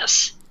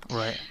business.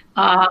 Right.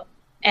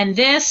 And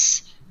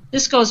this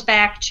goes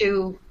back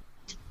to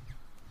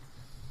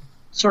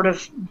sort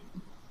of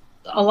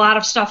a lot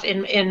of stuff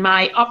in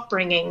my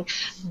upbringing,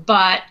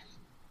 but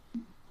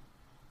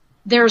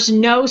there's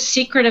no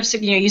secret of,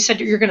 you said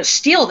you're going to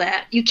steal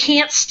that. You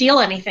can't steal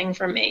anything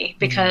from me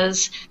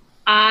because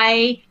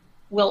I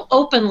will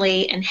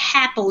openly and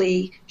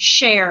happily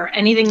share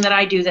anything that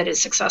I do that is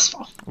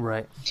successful.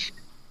 Right.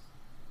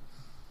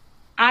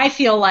 I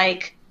feel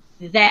like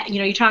that,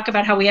 you talk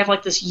about how we have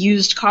like this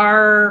used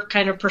car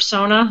kind of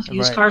persona,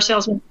 used car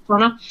salesman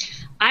persona.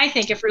 I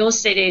think if real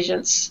estate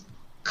agents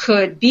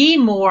could be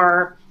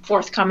more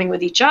forthcoming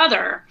with each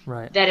other,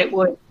 that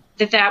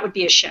would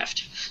be a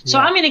shift. So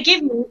I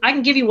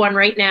can give you one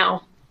right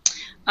now.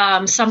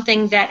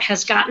 Something that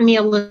has gotten me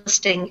a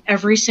listing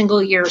every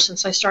single year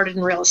since I started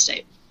in real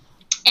estate.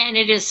 And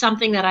it is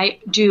something that I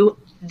do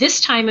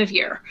this time of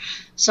year.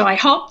 So I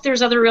hope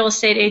there's other real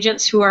estate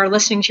agents who are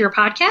listening to your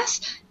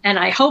podcast, and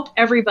I hope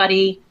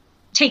everybody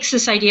takes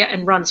this idea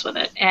and runs with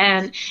it.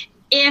 And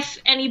if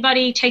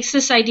anybody takes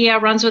this idea,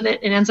 runs with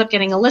it, and ends up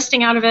getting a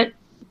listing out of it,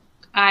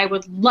 I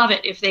would love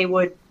it if they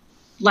would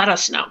let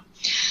us know.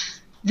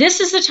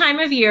 This is the time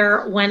of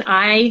year when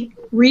I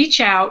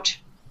reach out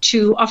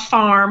to a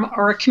farm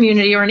or a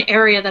community or an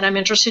area that I'm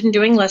interested in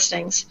doing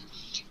listings,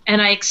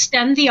 and I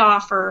extend the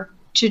offer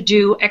to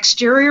do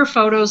exterior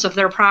photos of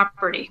their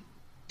property.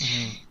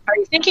 Are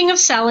you thinking of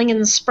selling in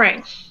the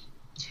spring?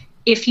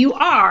 If you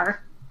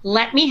are,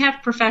 let me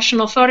have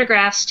professional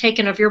photographs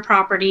taken of your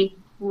property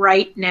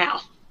right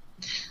now.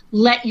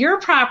 Let your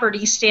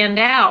property stand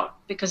out,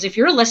 because if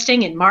you're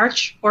listing in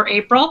March or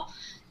April,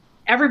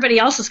 everybody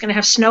else is going to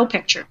have snow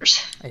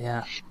pictures.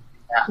 Yeah.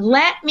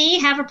 Let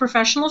me have a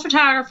professional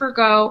photographer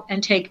go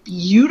and take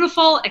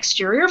beautiful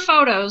exterior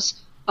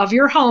photos of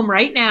your home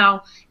right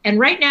now. And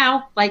right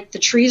now, like, the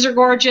trees are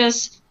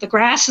gorgeous, the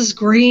grass is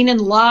green and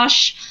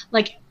lush,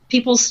 like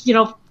people's,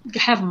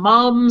 have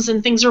mums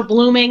and things are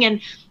blooming. And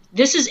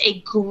this is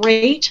a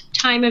great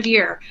time of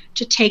year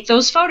to take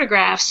those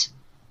photographs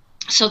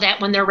so that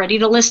when they're ready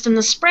to list in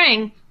the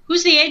spring,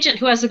 who's the agent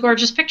who has the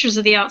gorgeous pictures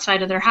of the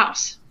outside of their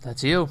house?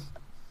 That's you.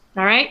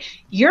 All right.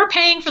 You're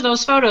paying for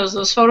those photos.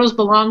 Those photos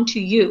belong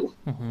to you.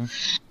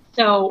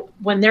 So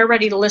when they're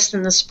ready to list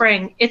in the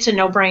spring, it's a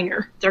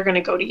no-brainer. They're going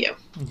to go to you.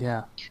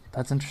 Yeah,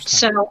 that's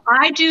interesting. So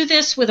I do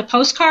this with a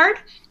postcard,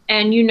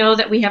 and you know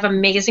that we have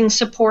amazing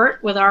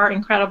support with our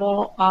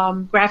incredible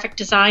graphic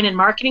design and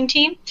marketing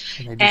team.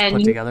 And they just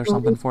put together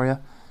something for you?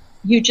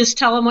 You just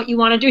tell them what you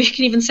want to do. You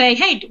can even say,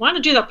 hey, do you want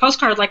to do the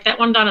postcard like that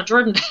one Donna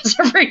Jordan does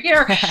every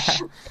year?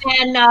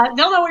 And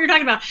they'll know what you're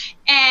talking about.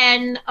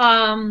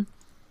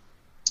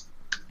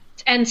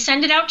 And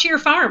send it out to your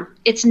farm.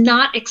 It's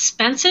not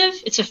expensive.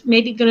 It's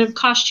maybe going to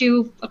cost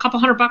you a couple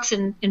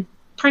 $100 in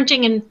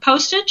printing and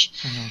postage.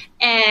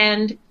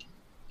 And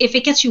if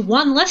it gets you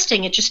one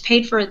listing, it just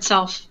paid for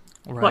itself.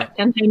 Right.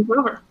 And paid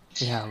over.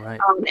 Yeah, right.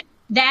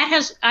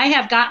 I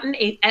have gotten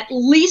at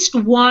least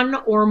one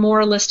or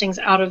more listings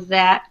out of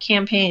that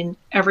campaign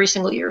every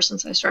single year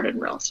since I started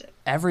in real estate.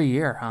 Every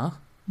year, huh?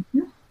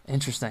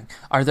 Interesting.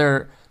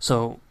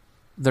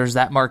 There's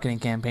that marketing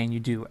campaign you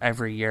do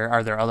every year.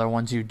 Are there other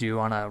ones you do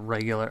on a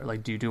regular,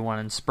 like, do you do one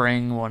in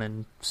spring, one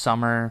in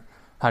summer?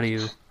 How do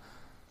you?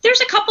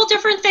 There's a couple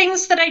different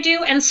things that I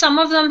do, and some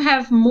of them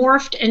have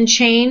morphed and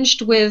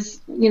changed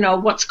with,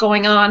 what's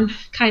going on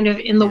kind of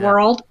in the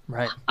world.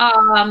 Right.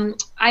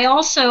 I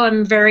also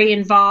am very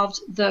involved.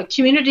 The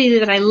community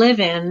that I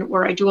live in,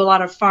 where I do a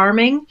lot of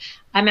farming,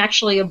 I'm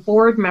actually a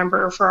board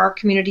member for our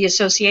community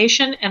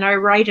association, and I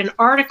write an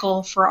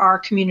article for our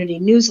community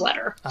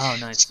newsletter. Oh,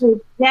 nice. So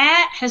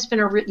that has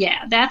been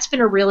that's been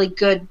a really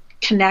good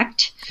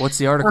connect. What's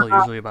the article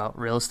usually about?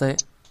 Real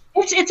estate?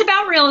 It's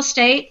about real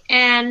estate,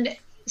 and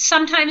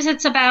sometimes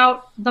it's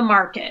about the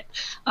market.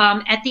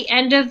 At the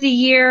end of the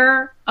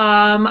year,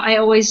 I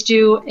always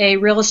do a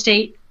real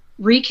estate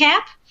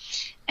recap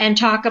and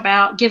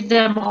give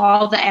them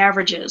all the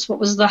averages. What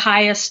was the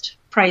highest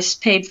price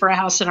paid for a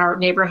house in our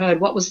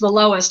neighborhood? What was the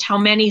lowest? How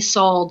many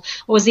sold?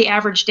 What was the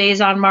average days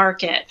on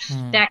market?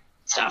 That kind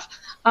of stuff.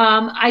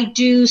 I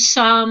do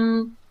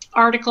some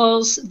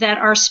articles that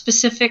are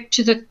specific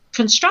to the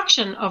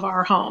construction of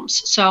our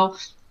homes. So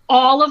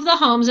all of the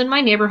homes in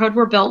my neighborhood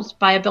were built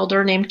by a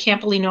builder named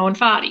Campolino and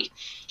Fati.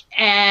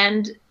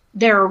 And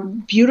They're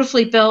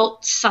beautifully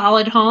built,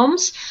 solid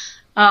homes,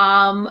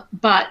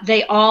 but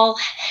they all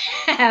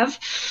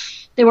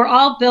they were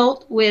all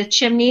built with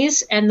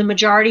chimneys, and the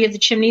majority of the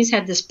chimneys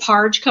had this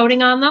parge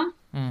coating on them.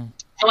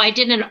 So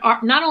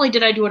not only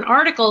did I do an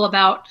article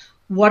about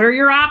what are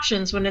your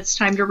options when it's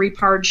time to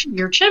reparge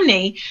your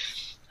chimney.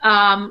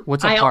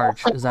 What's a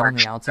parge? Is that on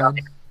the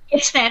outside?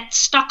 It's that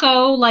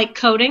stucco-like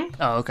coating.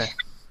 Oh, okay.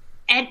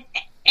 And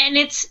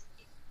it's,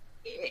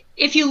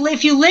 if you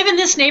live in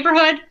this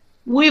neighborhood,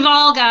 we've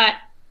all got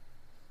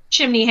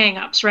chimney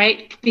hang-ups,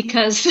 right?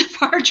 Because the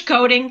parge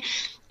coating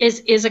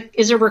is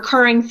a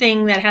recurring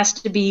thing that has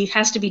to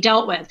be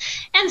dealt with.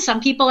 And some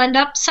people end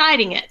up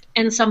siding it,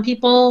 and some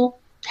people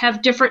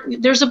have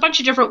there's a bunch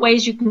of different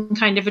ways you can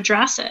kind of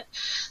address it.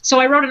 So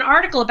I wrote an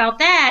article about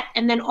that,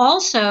 and then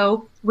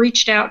also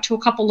reached out to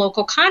a couple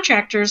local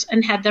contractors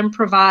and had them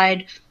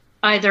provide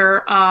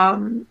either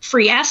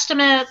free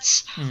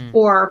estimates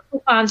or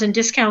coupons and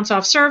discounts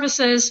off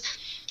services.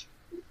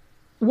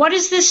 What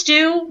does this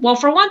do? Well,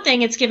 for one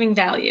thing, it's giving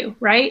value,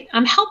 right?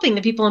 I'm helping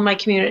the people in my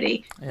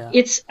community. Yeah.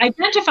 It's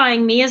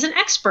identifying me as an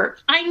expert.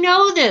 I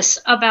know this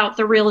about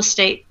the real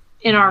estate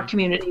in our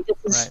community.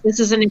 This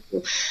is an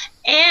issue.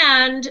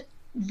 And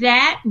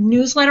that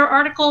newsletter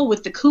article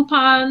with the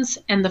coupons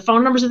and the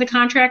phone numbers of the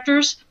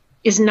contractors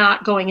is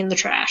not going in the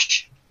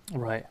trash.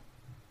 Right.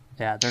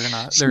 Yeah, they're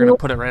gonna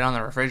put it right on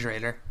the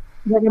refrigerator.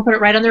 They're gonna put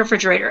it right on the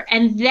refrigerator.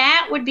 And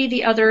that would be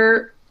the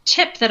other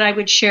tip that I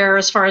would share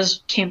as far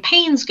as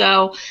campaigns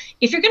go.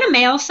 If you're gonna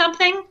mail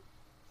something,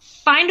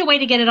 find a way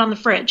to get it on the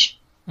fridge.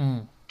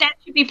 That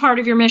should be part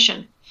of your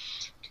mission.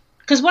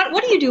 Because what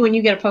do you do when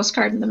you get a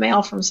postcard in the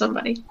mail from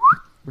somebody?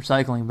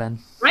 Recycling bin.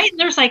 Right in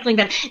the recycling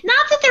bin.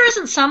 Not that there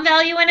isn't some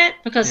value in it,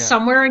 because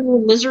somewhere in your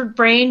lizard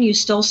brain you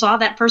still saw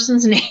that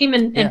person's name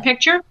and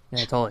picture.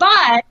 Yeah, totally.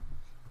 But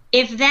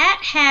if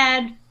that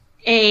had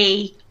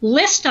a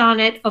list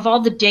on it of all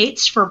the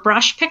dates for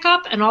brush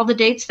pickup and all the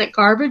dates that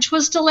garbage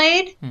was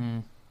delayed,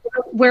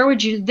 where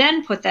would you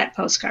then put that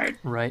postcard?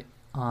 Right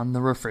on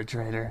the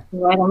refrigerator.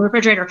 Right on the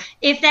refrigerator.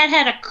 If that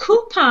had a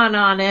coupon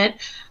on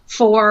it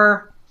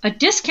for a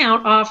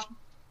discount off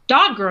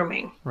dog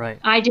grooming. Right.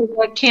 I did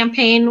a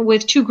campaign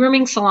with 2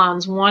 grooming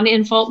salons, one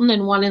in Fulton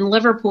and one in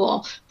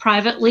Liverpool,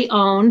 privately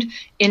owned,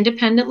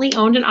 independently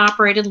owned and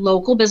operated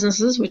local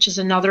businesses, which is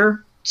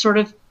another sort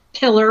of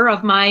pillar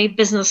of my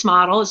business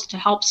model, is to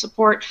help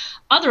support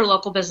other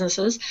local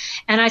businesses.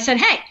 And I said,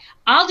 hey,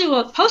 I'll do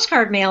a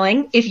postcard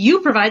mailing if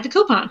you provide the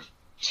coupon.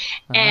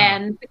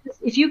 And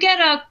if you get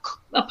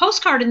a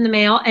postcard in the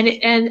mail,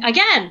 and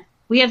again,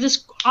 we have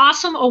this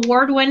awesome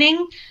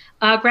award-winning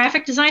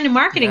graphic design and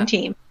marketing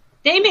team.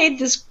 They made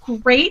this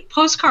great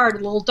postcard, a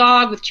little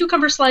dog with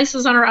cucumber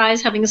slices on her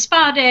eyes having a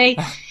spa day.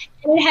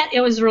 And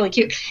it was really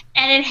cute.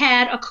 And it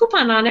had a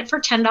coupon on it for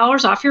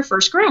 $10 off your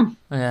first groom.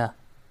 Yeah.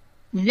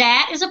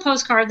 That is a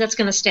postcard that's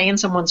going to stay in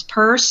someone's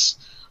purse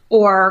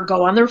or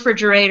go on the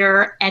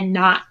refrigerator and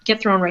not get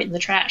thrown right in the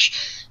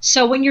trash.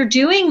 So when you're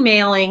doing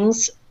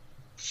mailings,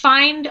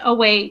 find a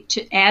way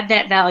to add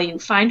that value.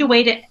 Find a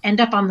way to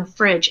end up on the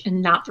fridge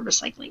and not the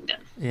recycling bin.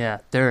 Yeah,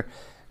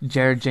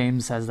 Jared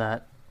James has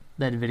that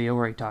video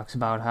where he talks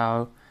about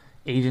how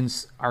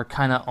agents are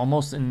kind of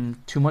almost in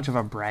too much of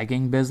a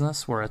bragging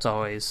business, where it's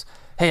always,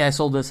 hey, I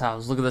sold this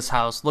house, look at this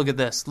house, look at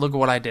this, look at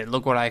what I did,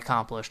 look what I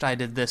accomplished, I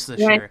did this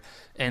year,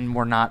 and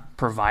we're not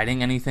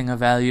providing anything of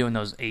value. And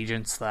those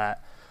agents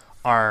that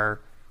are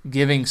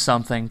giving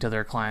something to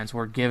their clients,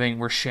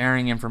 we're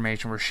sharing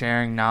information, we're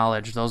sharing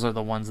knowledge, those are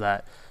the ones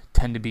that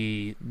tend to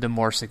be the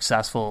more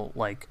successful,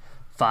 like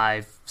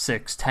 5,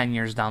 6, 10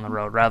 years down the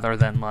road, rather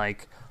than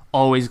like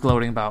always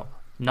gloating about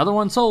another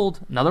one sold.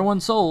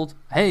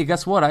 Hey,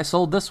 guess what? I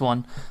sold this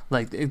one.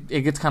 Like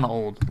it gets kind of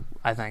old,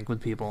 I think, with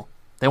people.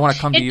 They want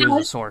to come to you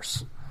as a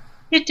source.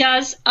 It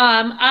does.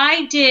 I'll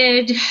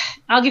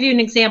give you an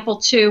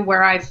example too,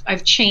 where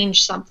I've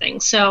changed something.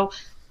 So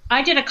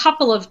I did a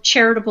couple of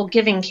charitable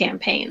giving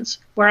campaigns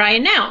where I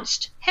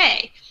announced,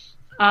 hey,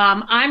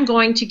 I'm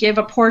going to give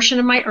a portion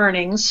of my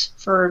earnings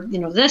for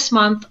this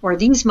month or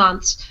these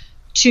months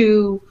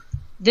to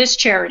this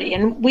charity.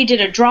 And we did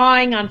a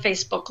drawing on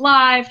Facebook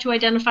Live to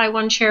identify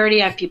one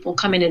charity. I have people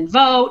come in and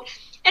vote.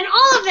 And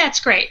all of that's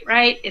great,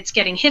 right? It's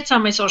getting hits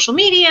on my social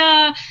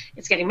media.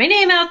 It's getting my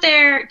name out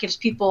there. It gives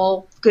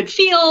people good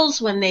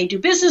feels when they do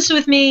business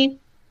with me.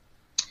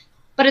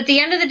 But at the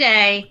end of the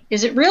day,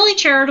 is it really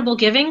charitable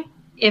giving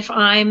if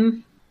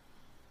I'm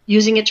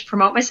using it to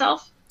promote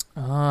myself?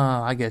 Oh,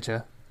 I get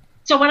you.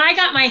 So when I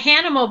got my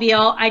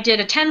Hanamobile, I did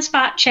a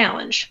 10-spot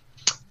challenge.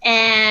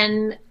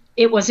 And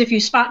it was, if you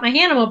spot my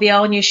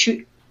Hanamobile and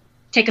you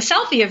take a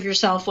selfie of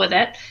yourself with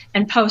it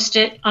and post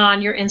it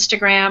on your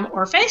Instagram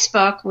or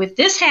Facebook with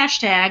this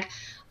hashtag,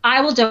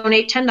 I will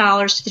donate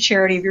 $10 to the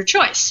charity of your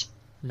choice.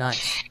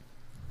 Nice.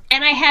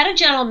 And I had a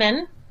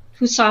gentleman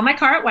who saw my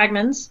car at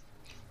Wegmans,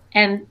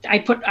 and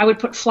I would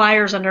put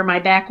flyers under my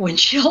back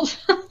windshield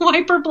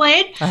wiper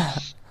blade.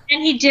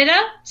 And he did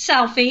a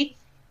selfie,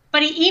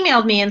 but he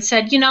emailed me and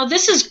said,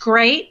 this is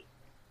great,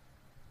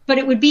 but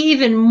it would be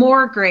even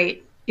more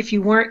great if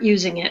you weren't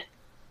using it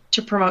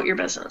to promote your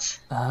business.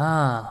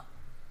 Ah,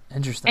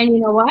 interesting. And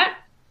you know what?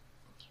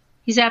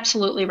 He's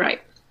absolutely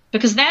right.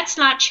 Because that's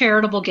not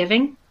charitable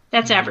giving.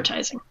 That's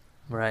advertising.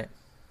 Right.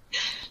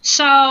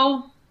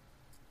 So,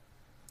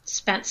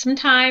 spent some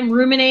time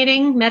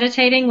ruminating,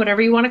 meditating,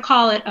 whatever you want to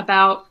call it,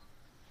 about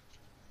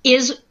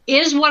is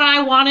what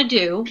I want to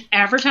do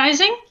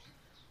advertising,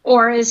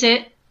 or is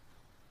it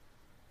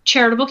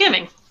charitable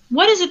giving?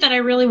 What is it that I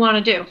really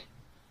want to do?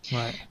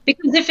 Right.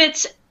 Because if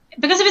it's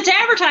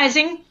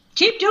advertising,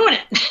 keep doing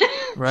it.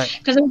 Right.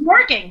 Because it's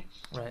working.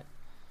 Right.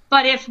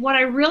 But if what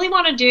I really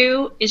want to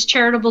do is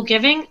charitable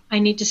giving, I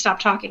need to stop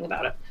talking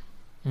about it.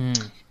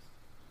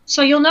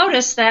 So you'll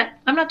notice that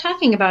I'm not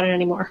talking about it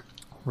anymore.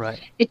 Right.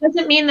 It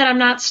doesn't mean that I'm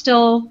not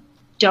still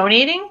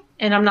donating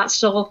and I'm not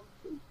still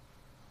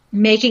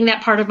making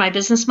that part of my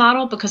business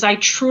model, because I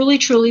truly,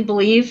 truly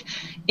believe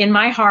in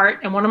my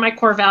heart, and one of my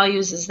core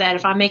values is that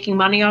if I'm making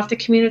money off the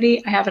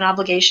community, I have an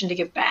obligation to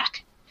give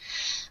back.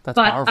 That's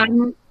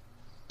powerful.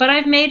 But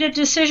I've made a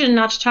decision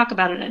not to talk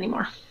about it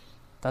anymore.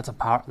 That's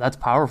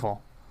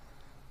powerful.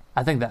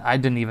 I think that I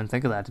didn't even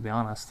think of that, to be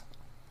honest.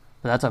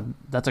 But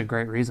that's a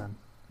great reason.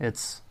 I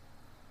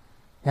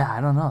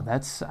don't know.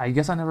 I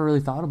guess I never really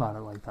thought about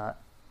it like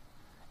that.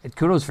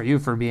 Kudos for you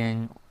for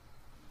being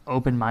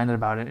open-minded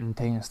about it and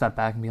taking a step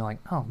back and being like,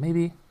 oh,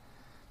 maybe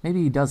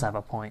he does have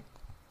a point.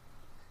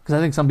 Because I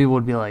think some people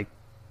would be like,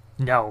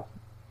 no,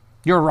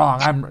 you're wrong.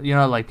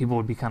 People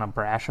would be kind of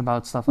brash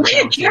about stuff like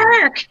that.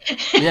 You're a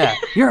jerk. Yeah,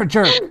 you're a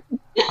jerk.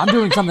 I'm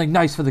doing something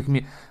nice for the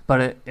community.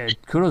 But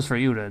kudos for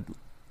you to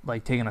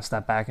taking a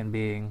step back and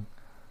being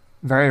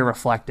very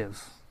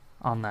reflective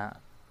on that.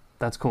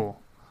 That's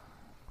cool.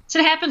 So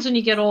it happens when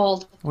you get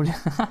old. When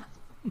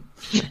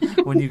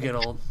you get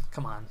old,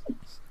 come on.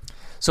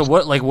 So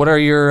what are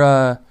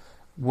your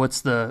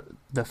what's the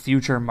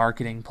future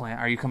marketing plan?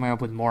 Are you coming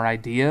up with more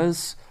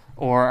ideas,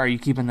 or are you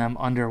keeping them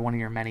under one of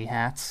your many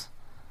hats?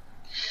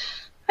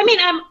 I mean,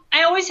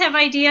 I always have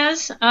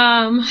ideas.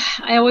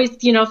 I always,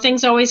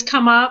 things always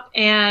come up,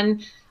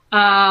 and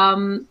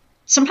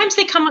sometimes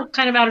they come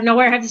kind of out of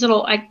nowhere. I have this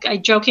little, I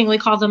jokingly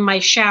call them my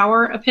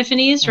shower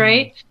epiphanies,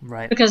 right?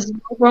 Right. Because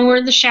when we're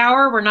in the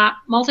shower, we're not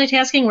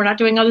multitasking, we're not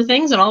doing other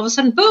things, and all of a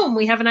sudden, boom,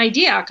 we have an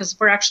idea, because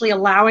we're actually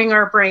allowing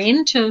our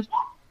brain to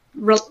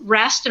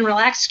rest and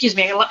relax. Excuse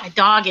me, I let my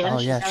dog in. Oh,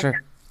 yeah,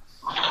 sure.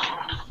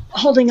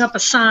 Holding up a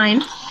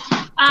sign.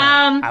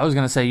 I was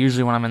going to say,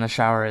 usually when I'm in the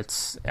shower,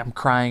 I'm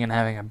crying and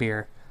having a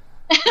beer.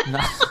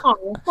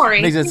 Oh,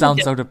 Corey. Makes it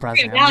sound so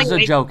depressing. It's just a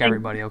joke,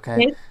 everybody,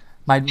 okay?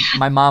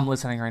 My mom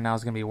listening right now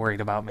is going to be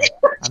worried about me.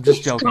 I'm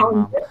just joking,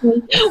 Mom.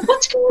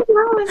 What's going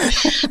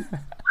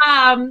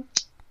on?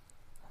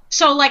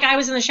 So, I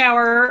was in the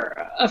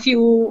shower a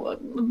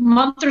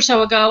month or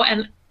so ago,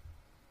 and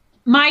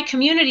my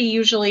community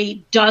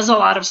usually does a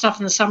lot of stuff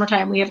in the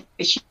summertime. We have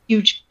a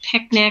huge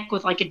picnic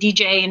with a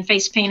DJ and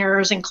face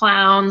painters and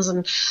clowns,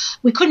 and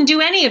we couldn't do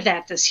any of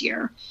that this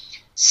year.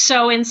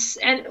 So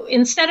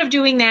instead of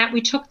doing that, we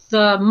took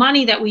the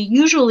money that we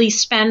usually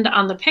spend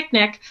on the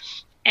picnic,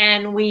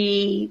 and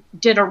we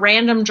did a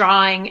random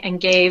drawing and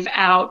gave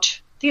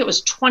out, I think it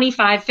was $25,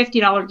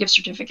 $50 gift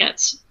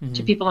certificates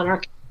to people in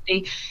our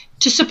community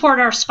to support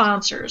our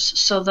sponsors,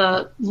 so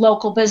the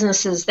local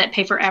businesses that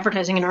pay for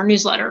advertising in our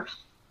newsletter.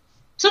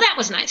 So that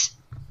was nice.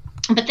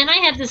 But then I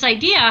had this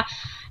idea.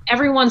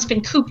 Everyone's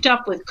been cooped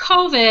up with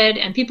COVID,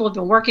 and people have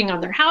been working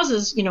on their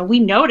houses. We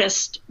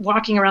noticed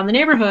walking around the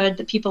neighborhood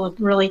that people have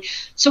really...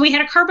 So we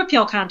had a curb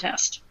appeal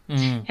contest.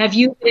 Have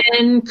you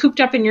been cooped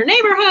up in your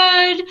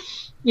neighborhood,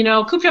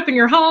 cooped up in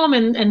your home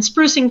and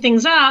sprucing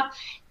things up?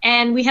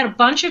 And we had a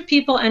bunch of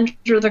people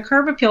enter the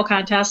curb appeal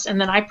contest,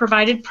 and then I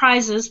provided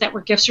prizes that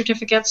were gift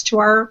certificates to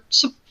our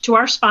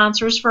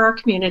sponsors for our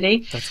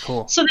community. That's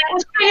cool. So that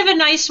was kind of a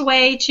nice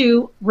way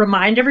to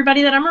remind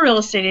everybody that I'm a real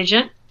estate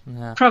agent,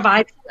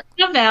 provide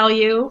a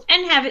value,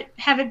 and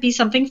have it be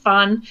something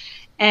fun.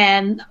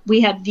 And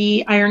we had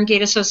the Iron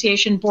Gate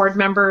Association board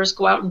members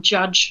go out and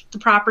judge the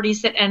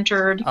properties that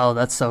entered. Oh,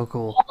 that's so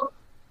cool.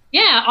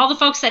 All the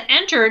folks that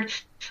entered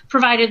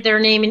provided their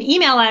name and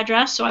email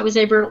address, so I was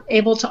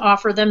able to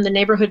offer them the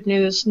neighborhood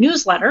news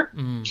newsletter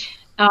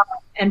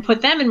and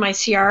put them in my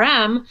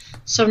CRM.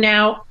 So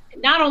now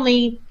not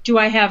only do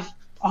I have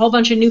a whole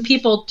bunch of new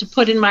people to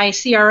put in my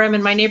CRM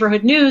and my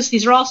neighborhood news,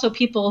 these are also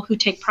people who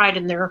take pride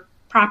in their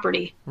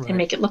property and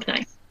make it look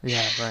nice.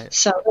 Yeah, right.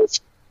 So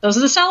those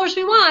are the sellers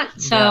we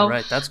want. So yeah,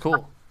 right. That's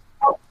cool.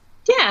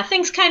 Yeah,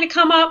 things kind of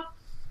come up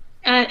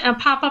and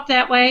pop up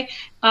that way.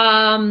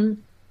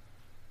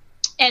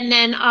 And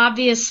then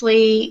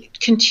obviously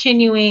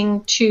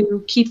continuing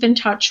to keep in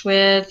touch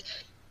with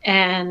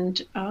and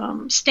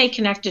stay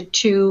connected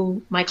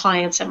to my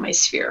clients and my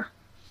sphere.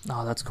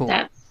 Oh, that's cool.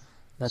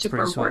 That's super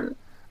pretty important. Sweet.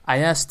 I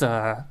asked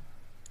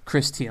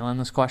Chris Thielen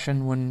this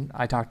question when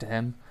I talked to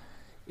him.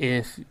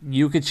 If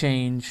you could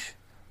change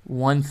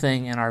one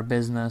thing in our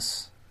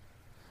business,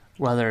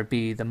 whether it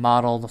be the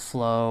model, the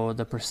flow,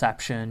 the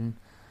perception,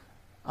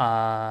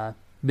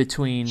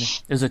 between,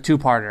 it was a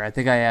two-parter. I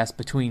think I asked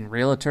between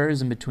realtors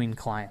and between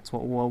clients.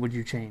 What would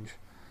you change?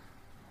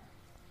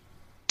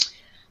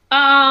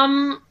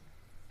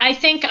 I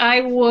think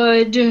I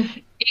would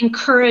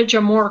encourage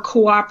a more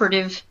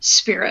cooperative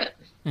spirit.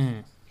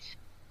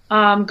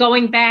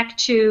 Going back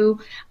to,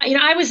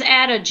 I was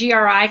at a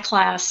GRI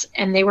class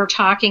and they were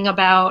talking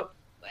about,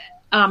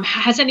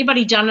 has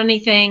anybody done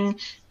anything,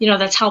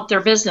 that's helped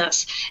their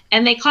business?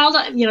 And they called,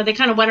 they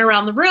kind of went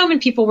around the room and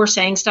people were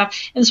saying stuff.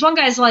 And this one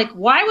guy's like,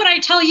 why would I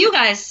tell you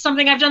guys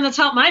something I've done that's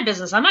helped my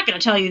business? I'm not going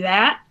to tell you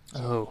that.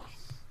 Oh.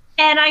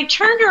 And I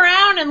turned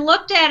around and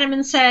looked at him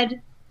and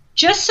said,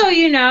 just so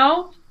you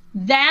know,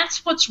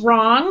 that's what's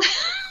wrong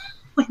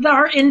with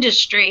our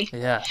industry.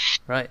 Yeah,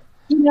 right.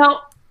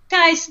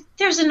 Guys,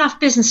 there's enough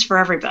business for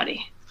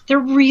everybody. There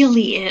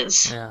really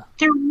is. Yeah.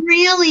 There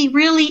really,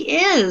 really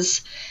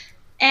is.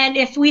 And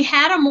if we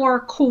had a more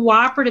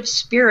cooperative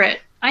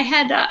spirit, I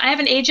have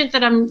an agent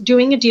that I'm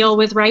doing a deal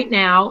with right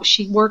now.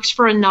 She works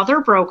for another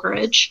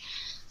brokerage.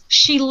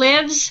 She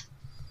lives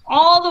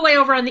all the way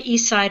over on the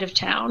east side of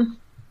town.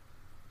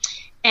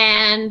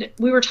 And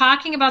we were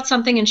talking about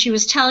something, and she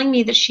was telling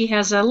me that she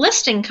has a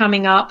listing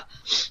coming up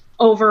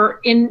over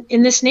in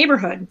this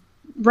neighborhood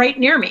right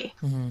near me.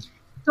 Mm-hmm.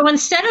 So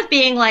instead of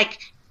being like,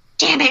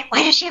 damn it,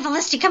 why does she have a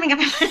listing coming up?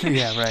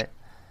 Yeah, right.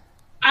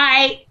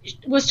 I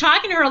was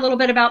talking to her a little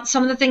bit about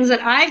some of the things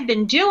that I've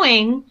been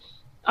doing.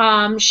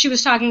 She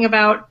was talking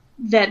about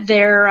that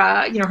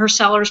her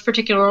sellers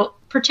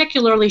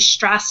particularly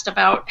stressed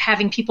about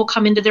having people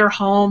come into their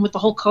home with the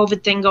whole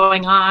COVID thing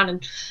going on.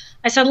 And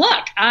I said,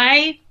 look,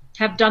 I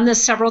have done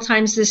this several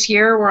times this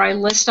year where I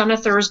list on a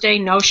Thursday,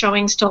 no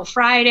showings till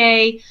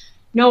Friday,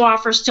 no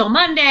offers till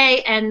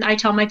Monday, and I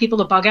tell my people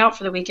to bug out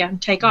for the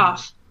weekend, take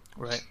off.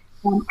 Right.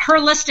 Her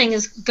listing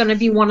is going to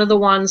be one of the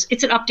ones,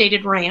 it's an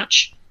updated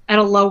ranch at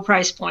a low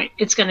price point.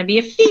 It's going to be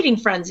a feeding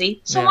frenzy.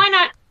 So why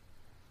not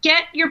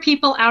get your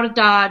people out of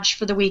Dodge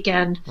for the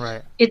weekend?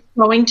 Right. It's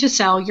going to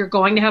sell. You're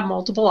going to have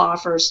multiple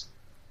offers.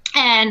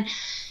 And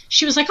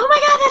she was like, oh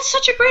my God, that's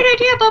such a great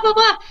idea, blah, blah,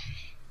 blah.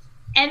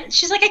 And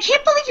she's like, I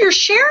can't believe you're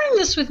sharing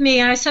this with me.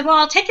 And I said, well,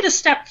 I'll take it a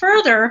step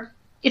further.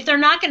 If they're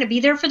not going to be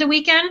there for the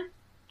weekend,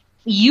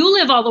 you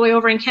live all the way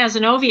over in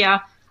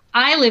Cazenovia.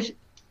 I live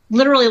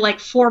literally like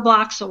 4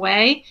 blocks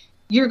away.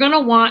 You're going to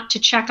want to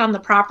check on the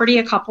property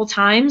a couple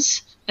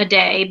times a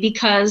day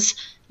because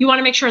you want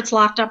to make sure it's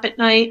locked up at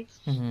night.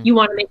 Mm-hmm. You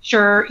want to make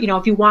sure,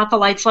 if you want the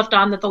lights left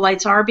on, that the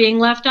lights are being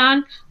left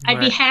on. I'd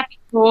be happy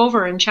to go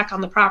over and check on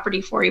the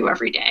property for you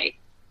every day.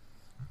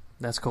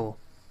 That's cool.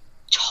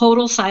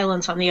 Total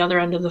silence on the other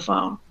end of the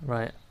phone.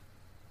 Right.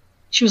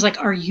 She was like,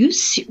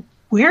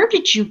 where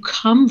did you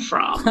come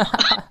from?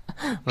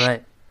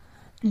 Right.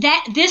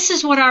 This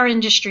is what our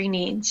industry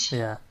needs.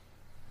 Yeah.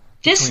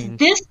 This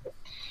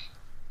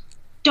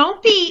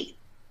don't be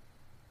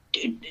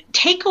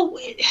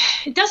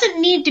it doesn't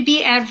need to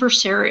be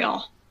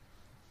adversarial.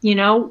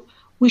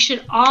 We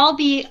should all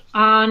be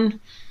on,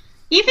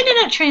 even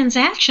in a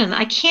transaction.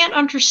 I can't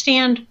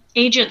understand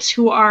agents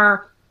who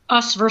are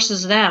us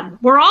versus them.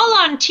 We're all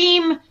on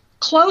team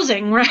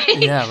closing, right?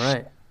 Yeah,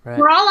 right.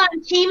 We're all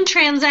on team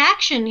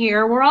transaction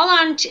here. We're all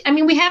on,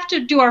 we have to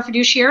do our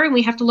fiduciary and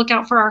we have to look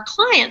out for our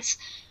clients,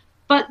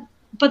 but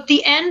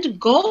the end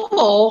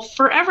goal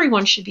for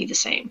everyone should be the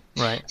same.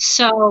 Right.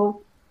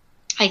 So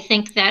I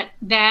think that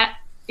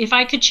if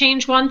I could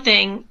change one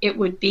thing, it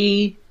would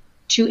be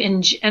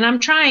and I'm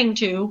trying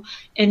to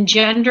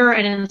engender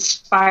and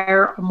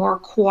inspire a more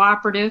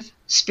cooperative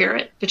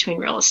spirit between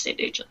real estate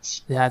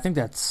agents. Yeah, I think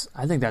that's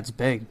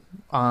big.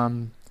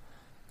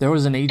 There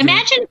was an agent.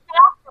 Imagine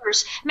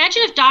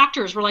if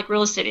doctors were like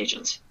real estate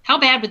agents. How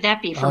bad would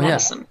that be for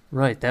medicine? Yeah.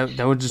 Right.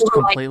 That would just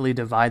completely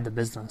divide the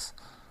business.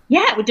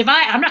 Yeah, it would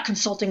divide. I'm not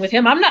consulting with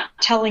him. I'm not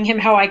telling him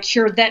how I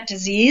cured that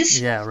disease.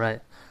 Yeah,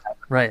 right.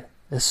 Right.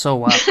 It's so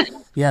wild.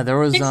 Yeah, there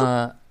was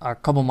a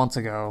couple months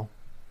ago,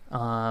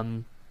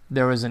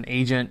 there was an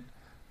agent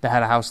that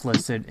had a house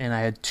listed, and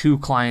I had 2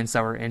 clients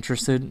that were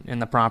interested in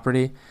the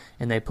property,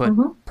 and they put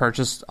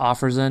purchase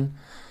offers in.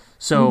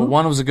 So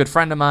one was a good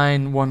friend of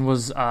mine. One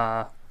was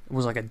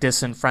like a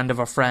distant friend of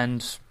a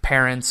friend,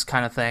 parents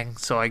kind of thing.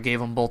 So I gave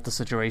them both the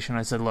situation.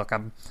 I said, look,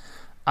 I'm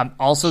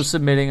also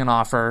submitting an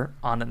offer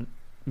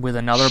with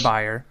another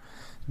buyer.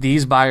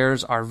 These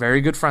buyers are very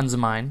good friends of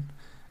mine.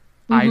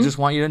 I just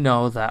want you to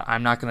know that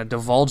I'm not going to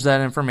divulge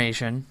that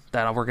information,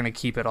 that we're going to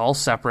keep it all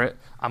separate.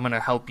 I'm going to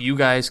help you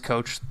guys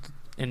coach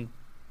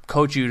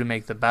you to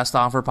make the best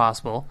offer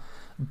possible.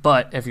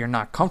 But if you're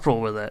not comfortable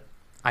with it,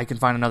 I can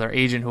find another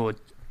agent who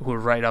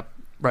would write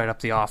up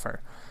the offer.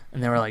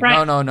 And they were like,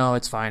 no,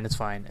 it's fine.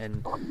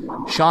 And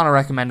Shauna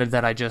recommended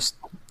that I just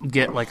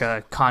get like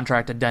a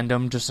contract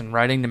addendum just in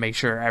writing to make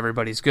sure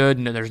everybody's good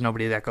and there's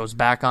nobody that goes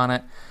back on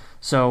it.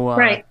 So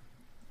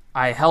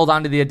I held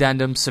on to the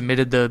addendum,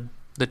 submitted the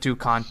 2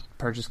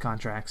 purchase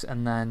contracts,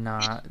 and then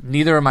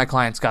neither of my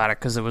clients got it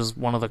because it was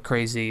one of the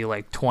crazy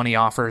 20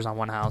 offers on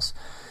one house.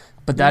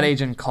 But that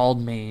agent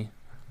called me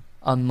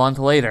a month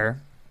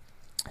later,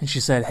 and she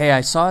said, hey,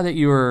 I saw that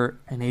you were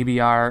an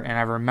ABR, and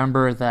I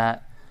remember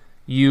that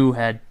you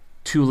had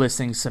 2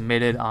 listings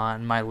submitted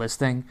on my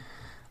listing.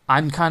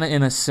 I'm kind of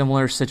in a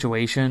similar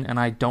situation, and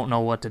I don't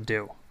know what to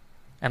do.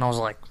 And I was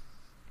like,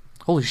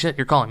 holy shit,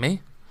 you're calling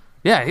me?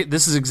 Yeah,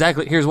 this is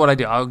exactly. Here's what I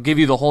do. I'll give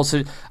you the whole.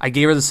 I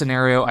gave her the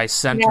scenario. I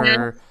sent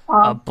her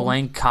a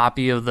blank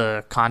copy of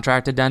the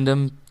contract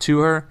addendum to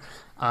her,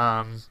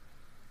 and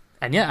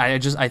yeah,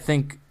 I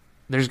think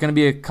there's going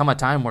to come a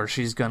time where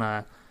she's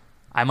gonna.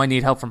 I might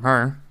need help from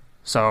her.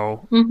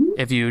 So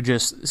if you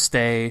just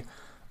stay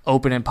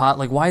open and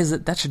like, why is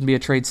it that shouldn't be a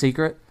trade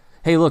secret?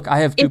 Hey, look, I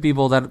have two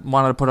people that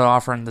wanted to put an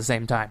offer in at the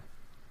same time.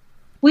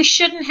 We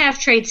shouldn't have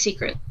trade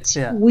secrets.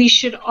 Yeah. We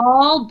should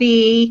all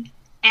be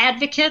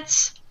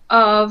advocates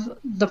of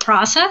the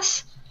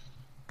process.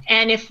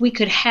 And if we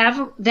could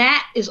have,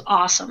 that is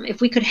awesome.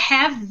 If we could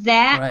have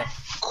that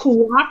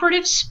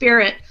cooperative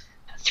spirit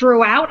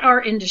throughout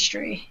our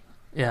industry.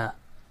 Yeah.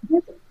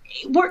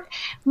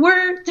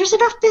 There's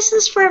enough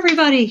business for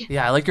everybody.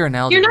 Yeah, I like your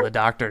analogy with the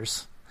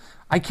doctors.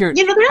 I cured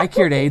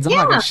AIDS. I'm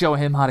not going to show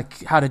him how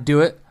to do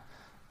it.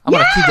 I'm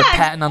going to keep the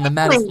patent on the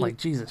medicine. Like,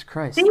 Jesus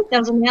Christ. I think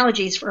those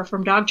analogies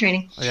from dog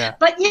training. Yeah.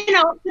 But,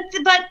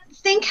 but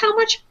think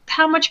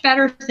how much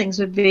better things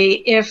would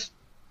be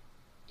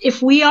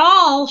if we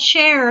all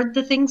shared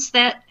the things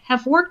that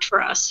have worked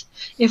for us.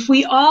 If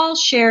we all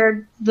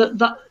shared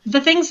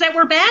the things that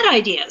were bad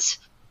ideas.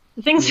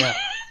 The things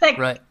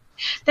that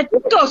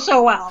didn't go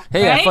so well.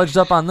 Hey, right? I fudged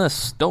up on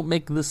this. Don't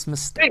make this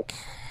mistake.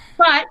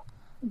 Right.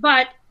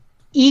 But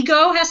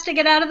ego has to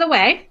get out of the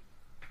way.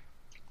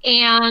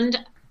 And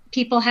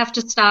people have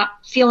to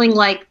stop feeling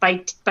like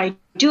by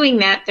doing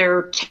that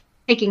they're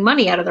taking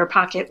money out of their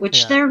pocket,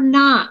 which they're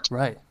not.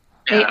 Right.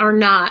 They are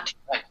not.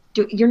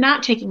 You're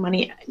not taking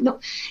money. No,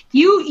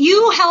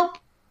 you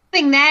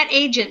helping that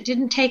agent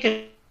didn't take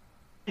a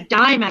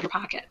dime out of your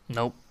pocket.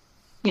 Nope.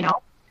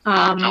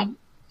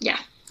 Yeah.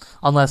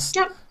 Unless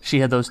she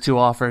had those two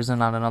offers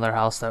and on another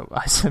house that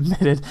I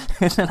submitted,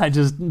 and then I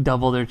just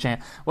doubled their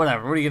chance.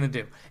 Whatever. What are you gonna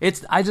do?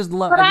 I just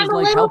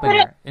like helping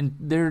her,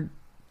 and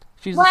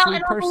she's a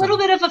sweet person. I'm a little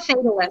bit of a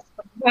fatalist.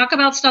 When we talk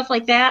about stuff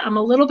like that, I'm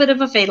a little bit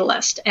of a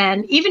fatalist.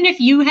 And even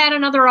if you had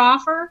another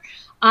offer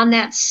on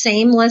that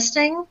same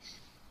listing,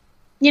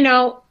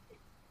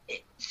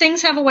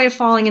 things have a way of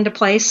falling into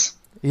place.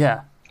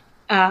 Yeah.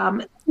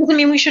 Doesn't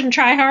mean we shouldn't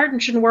try hard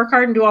and shouldn't work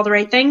hard and do all the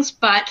right things,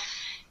 but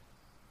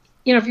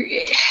if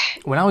you're,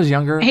 when I was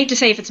younger, I hate to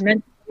say if it's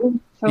meant to be.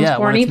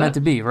 When it's meant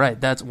to be, right?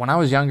 That's when I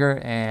was younger,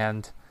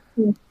 and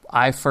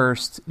I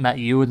first met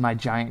you with my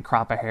giant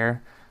crop of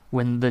hair.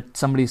 When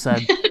somebody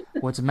said,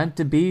 "What's meant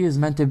to be is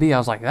meant to be," I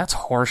was like, "That's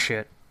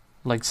horseshit."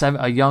 Like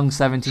a young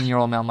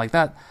 17-year-old man, I'm like,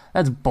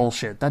 that's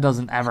bullshit. That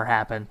doesn't ever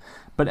happen.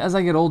 But as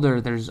I get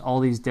older, there's all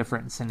these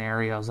different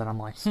scenarios that I'm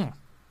like,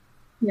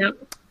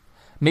 Yep.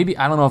 Maybe,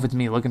 I don't know if it's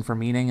me looking for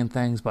meaning in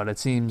things, but it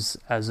seems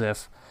as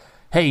if,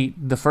 hey,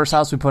 the first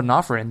house we put an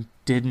offer in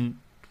didn't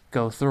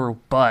go through,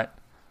 but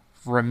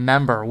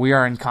remember, we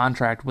are in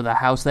contract with a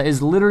house that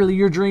is literally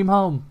your dream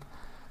home.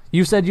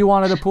 You said you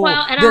wanted a pool.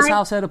 This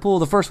house had a pool.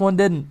 The first one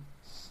didn't.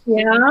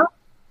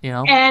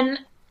 Yeah. And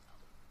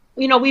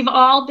we've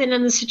all been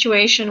in the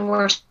situation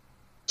where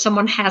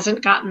someone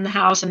hasn't gotten the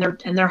house and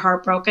they're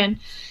heartbroken.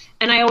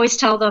 And I always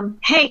tell them,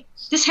 hey,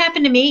 this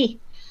happened to me.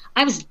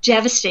 I was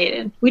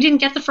devastated. We didn't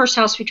get the first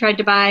house we tried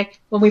to buy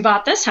when we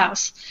bought this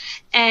house.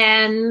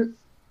 And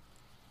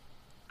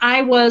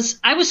I was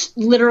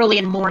literally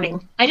in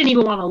mourning. I didn't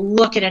even want to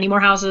look at any more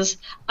houses.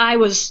 I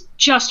was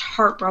just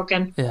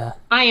heartbroken. Yeah.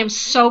 I am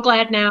so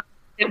glad now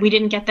that we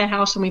didn't get that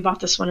house and we bought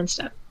this one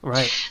instead.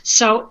 Right.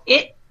 So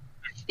it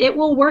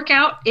will work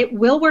out. It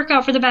will work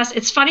out for the best.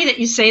 It's funny that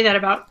you say that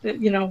about,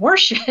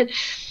 horseshit.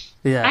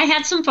 Yeah. I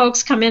had some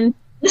folks come in,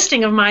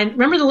 listing of mine.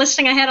 Remember the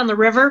listing I had on the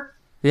river?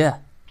 Yeah.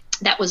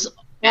 That was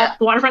at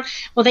the waterfront.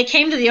 Well, they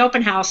came to the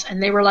open house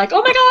and they were like,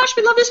 oh my gosh,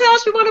 we love this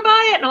house. We want to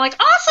buy it. And I'm like,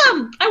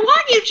 awesome. I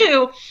want you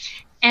to.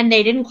 And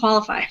they didn't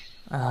qualify.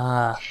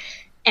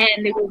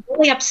 And they were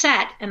really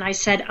upset. And I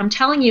said, I'm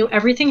telling you,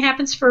 everything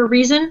happens for a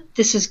reason.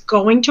 This is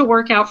going to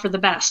work out for the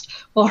best.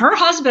 Well, her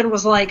husband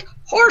was like,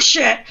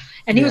 horseshit.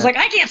 And he was like,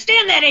 I can't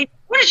stand that age.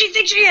 What does she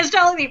think she is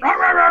telling me? Rah,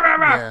 rah, rah, rah,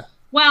 rah. Yeah.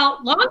 Well,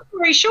 long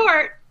story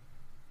short,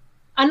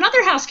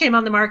 another house came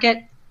on the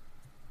market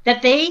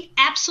that they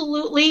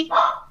absolutely,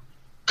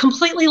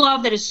 completely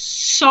love, that is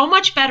so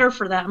much better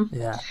for them.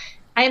 Yeah.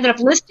 I ended up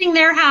listing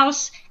their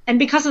house, and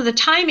because of the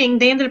timing,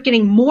 they ended up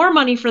getting more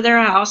money for their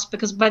house,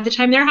 because by the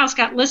time their house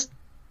got listed,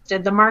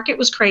 the market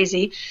was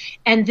crazy,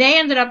 and they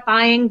ended up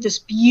buying this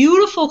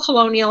beautiful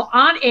colonial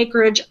on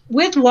acreage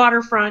with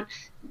waterfront.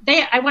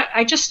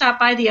 I just stopped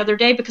by the other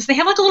day because they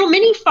have like a little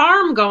mini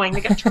farm going.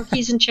 They got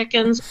turkeys and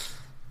chickens,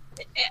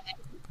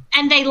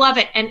 and they love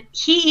it. And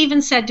he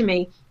even said to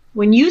me,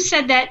 when you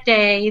said that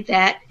day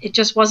that it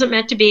just wasn't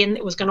meant to be and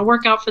it was going to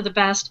work out for the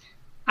best,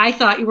 I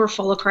thought you were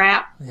full of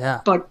crap.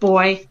 Yeah. But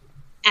boy,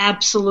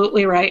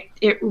 absolutely right.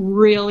 It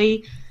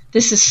really,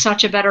 this is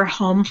such a better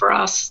home for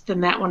us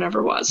than that one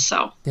ever was.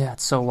 So yeah,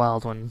 it's so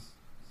wild when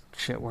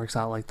shit works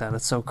out like that.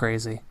 It's so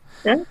crazy.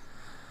 Yeah.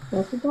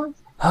 Yes, it does.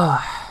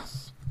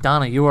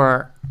 Donna, you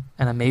are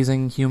an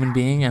amazing human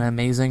being and an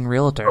amazing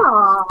realtor.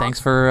 Aww. Thanks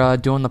for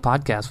doing the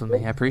podcast with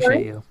me. I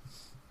appreciate you.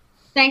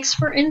 Thanks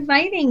for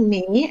inviting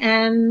me,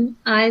 and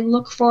I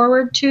look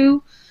forward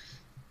to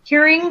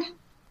hearing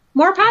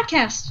more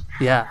podcasts.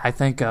 Yeah, I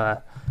think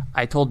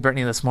I told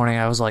Brittany this morning,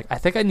 I was like, I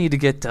think I need to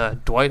get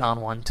Dwight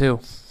on one too.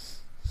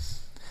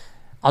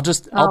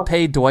 I'll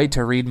pay Dwight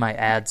to read my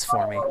ads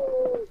for me.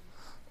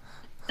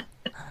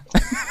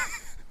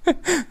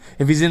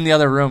 If he's in the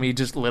other room, he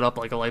just lit up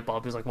like a light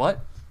bulb. He's like, "What?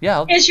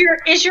 Yeah." Is your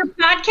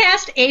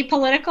podcast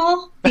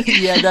apolitical?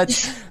 Yeah,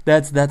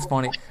 that's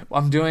funny.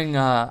 I'm doing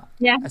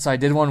So I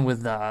did one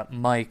with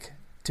Mike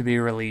to be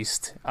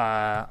released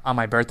on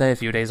my birthday a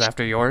few days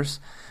after yours,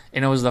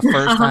 and it was the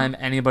first time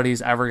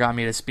anybody's ever got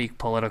me to speak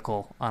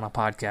political on a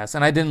podcast.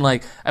 And I didn't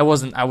I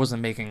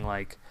wasn't making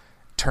like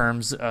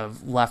terms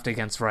of left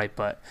against right,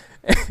 but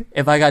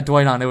if I got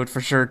Dwight on, it would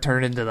for sure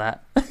turn into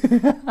that.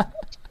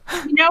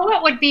 You know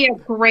what would be a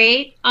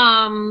great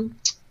one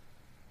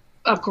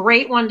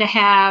to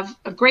have,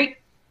 a great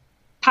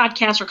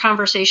podcast or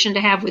conversation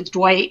to have with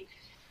Dwight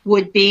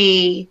would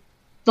be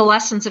the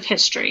lessons of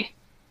history.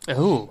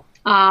 Oh.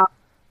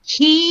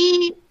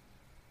 He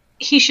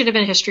should have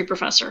been a history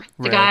professor.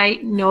 The guy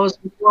knows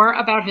more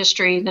about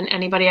history than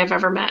anybody I've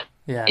ever met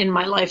in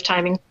my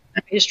lifetime, in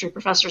history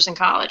professors in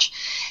college.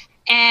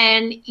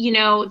 And,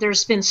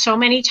 there's been so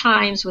many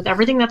times with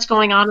everything that's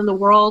going on in the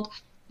world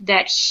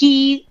that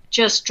he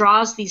just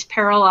draws these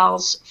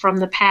parallels from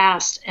the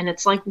past. And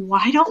it's like,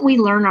 why don't we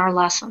learn our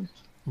lesson?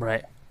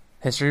 Right.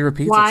 History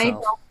repeats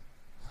itself.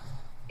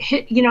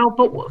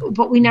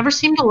 But we never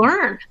seem to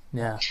learn.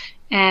 Yeah.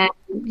 And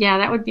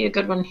that would be a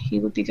good one. He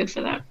would be good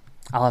for that.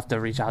 I'll have to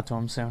reach out to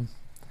him soon.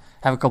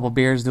 Have a couple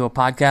beers, do a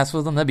podcast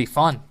with him. That'd be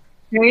fun.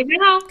 There you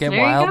go. Get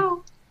wild. You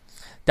go.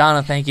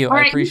 Donna, thank you.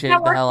 I appreciate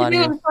the hell out of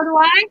you. So do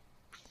I.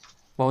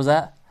 What was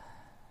that?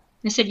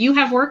 I said, you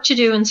have work to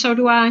do, and so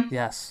do I.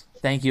 Yes.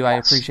 Thank you. I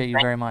appreciate you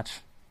very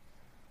much.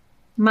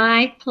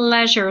 My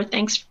pleasure.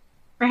 Thanks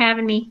for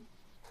having me.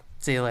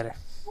 See you later.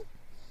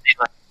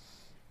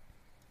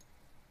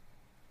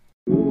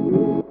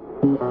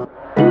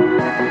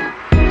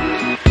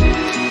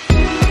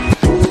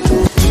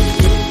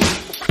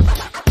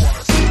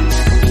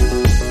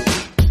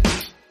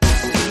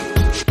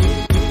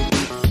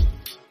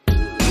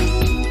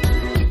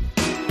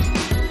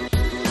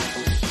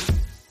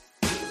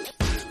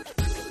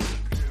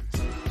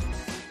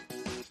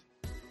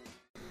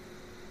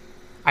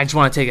 I just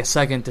want to take a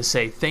second to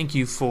say thank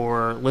you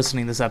for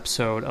listening to this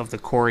episode of the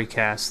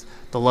CoreyCast.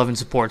 The love and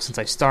support since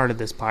I started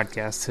this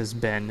podcast has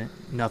been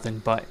nothing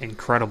but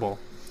incredible.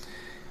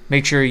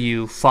 Make sure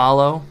you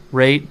follow,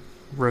 rate,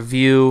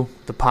 review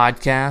the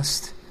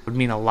podcast. It would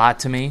mean a lot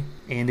to me.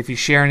 And if you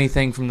share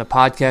anything from the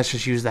podcast,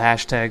 just use the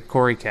hashtag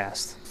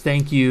CoreyCast.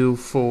 Thank you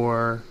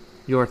for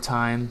your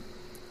time,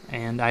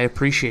 and I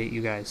appreciate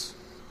you guys.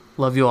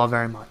 Love you all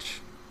very much.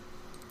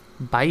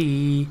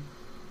 Bye.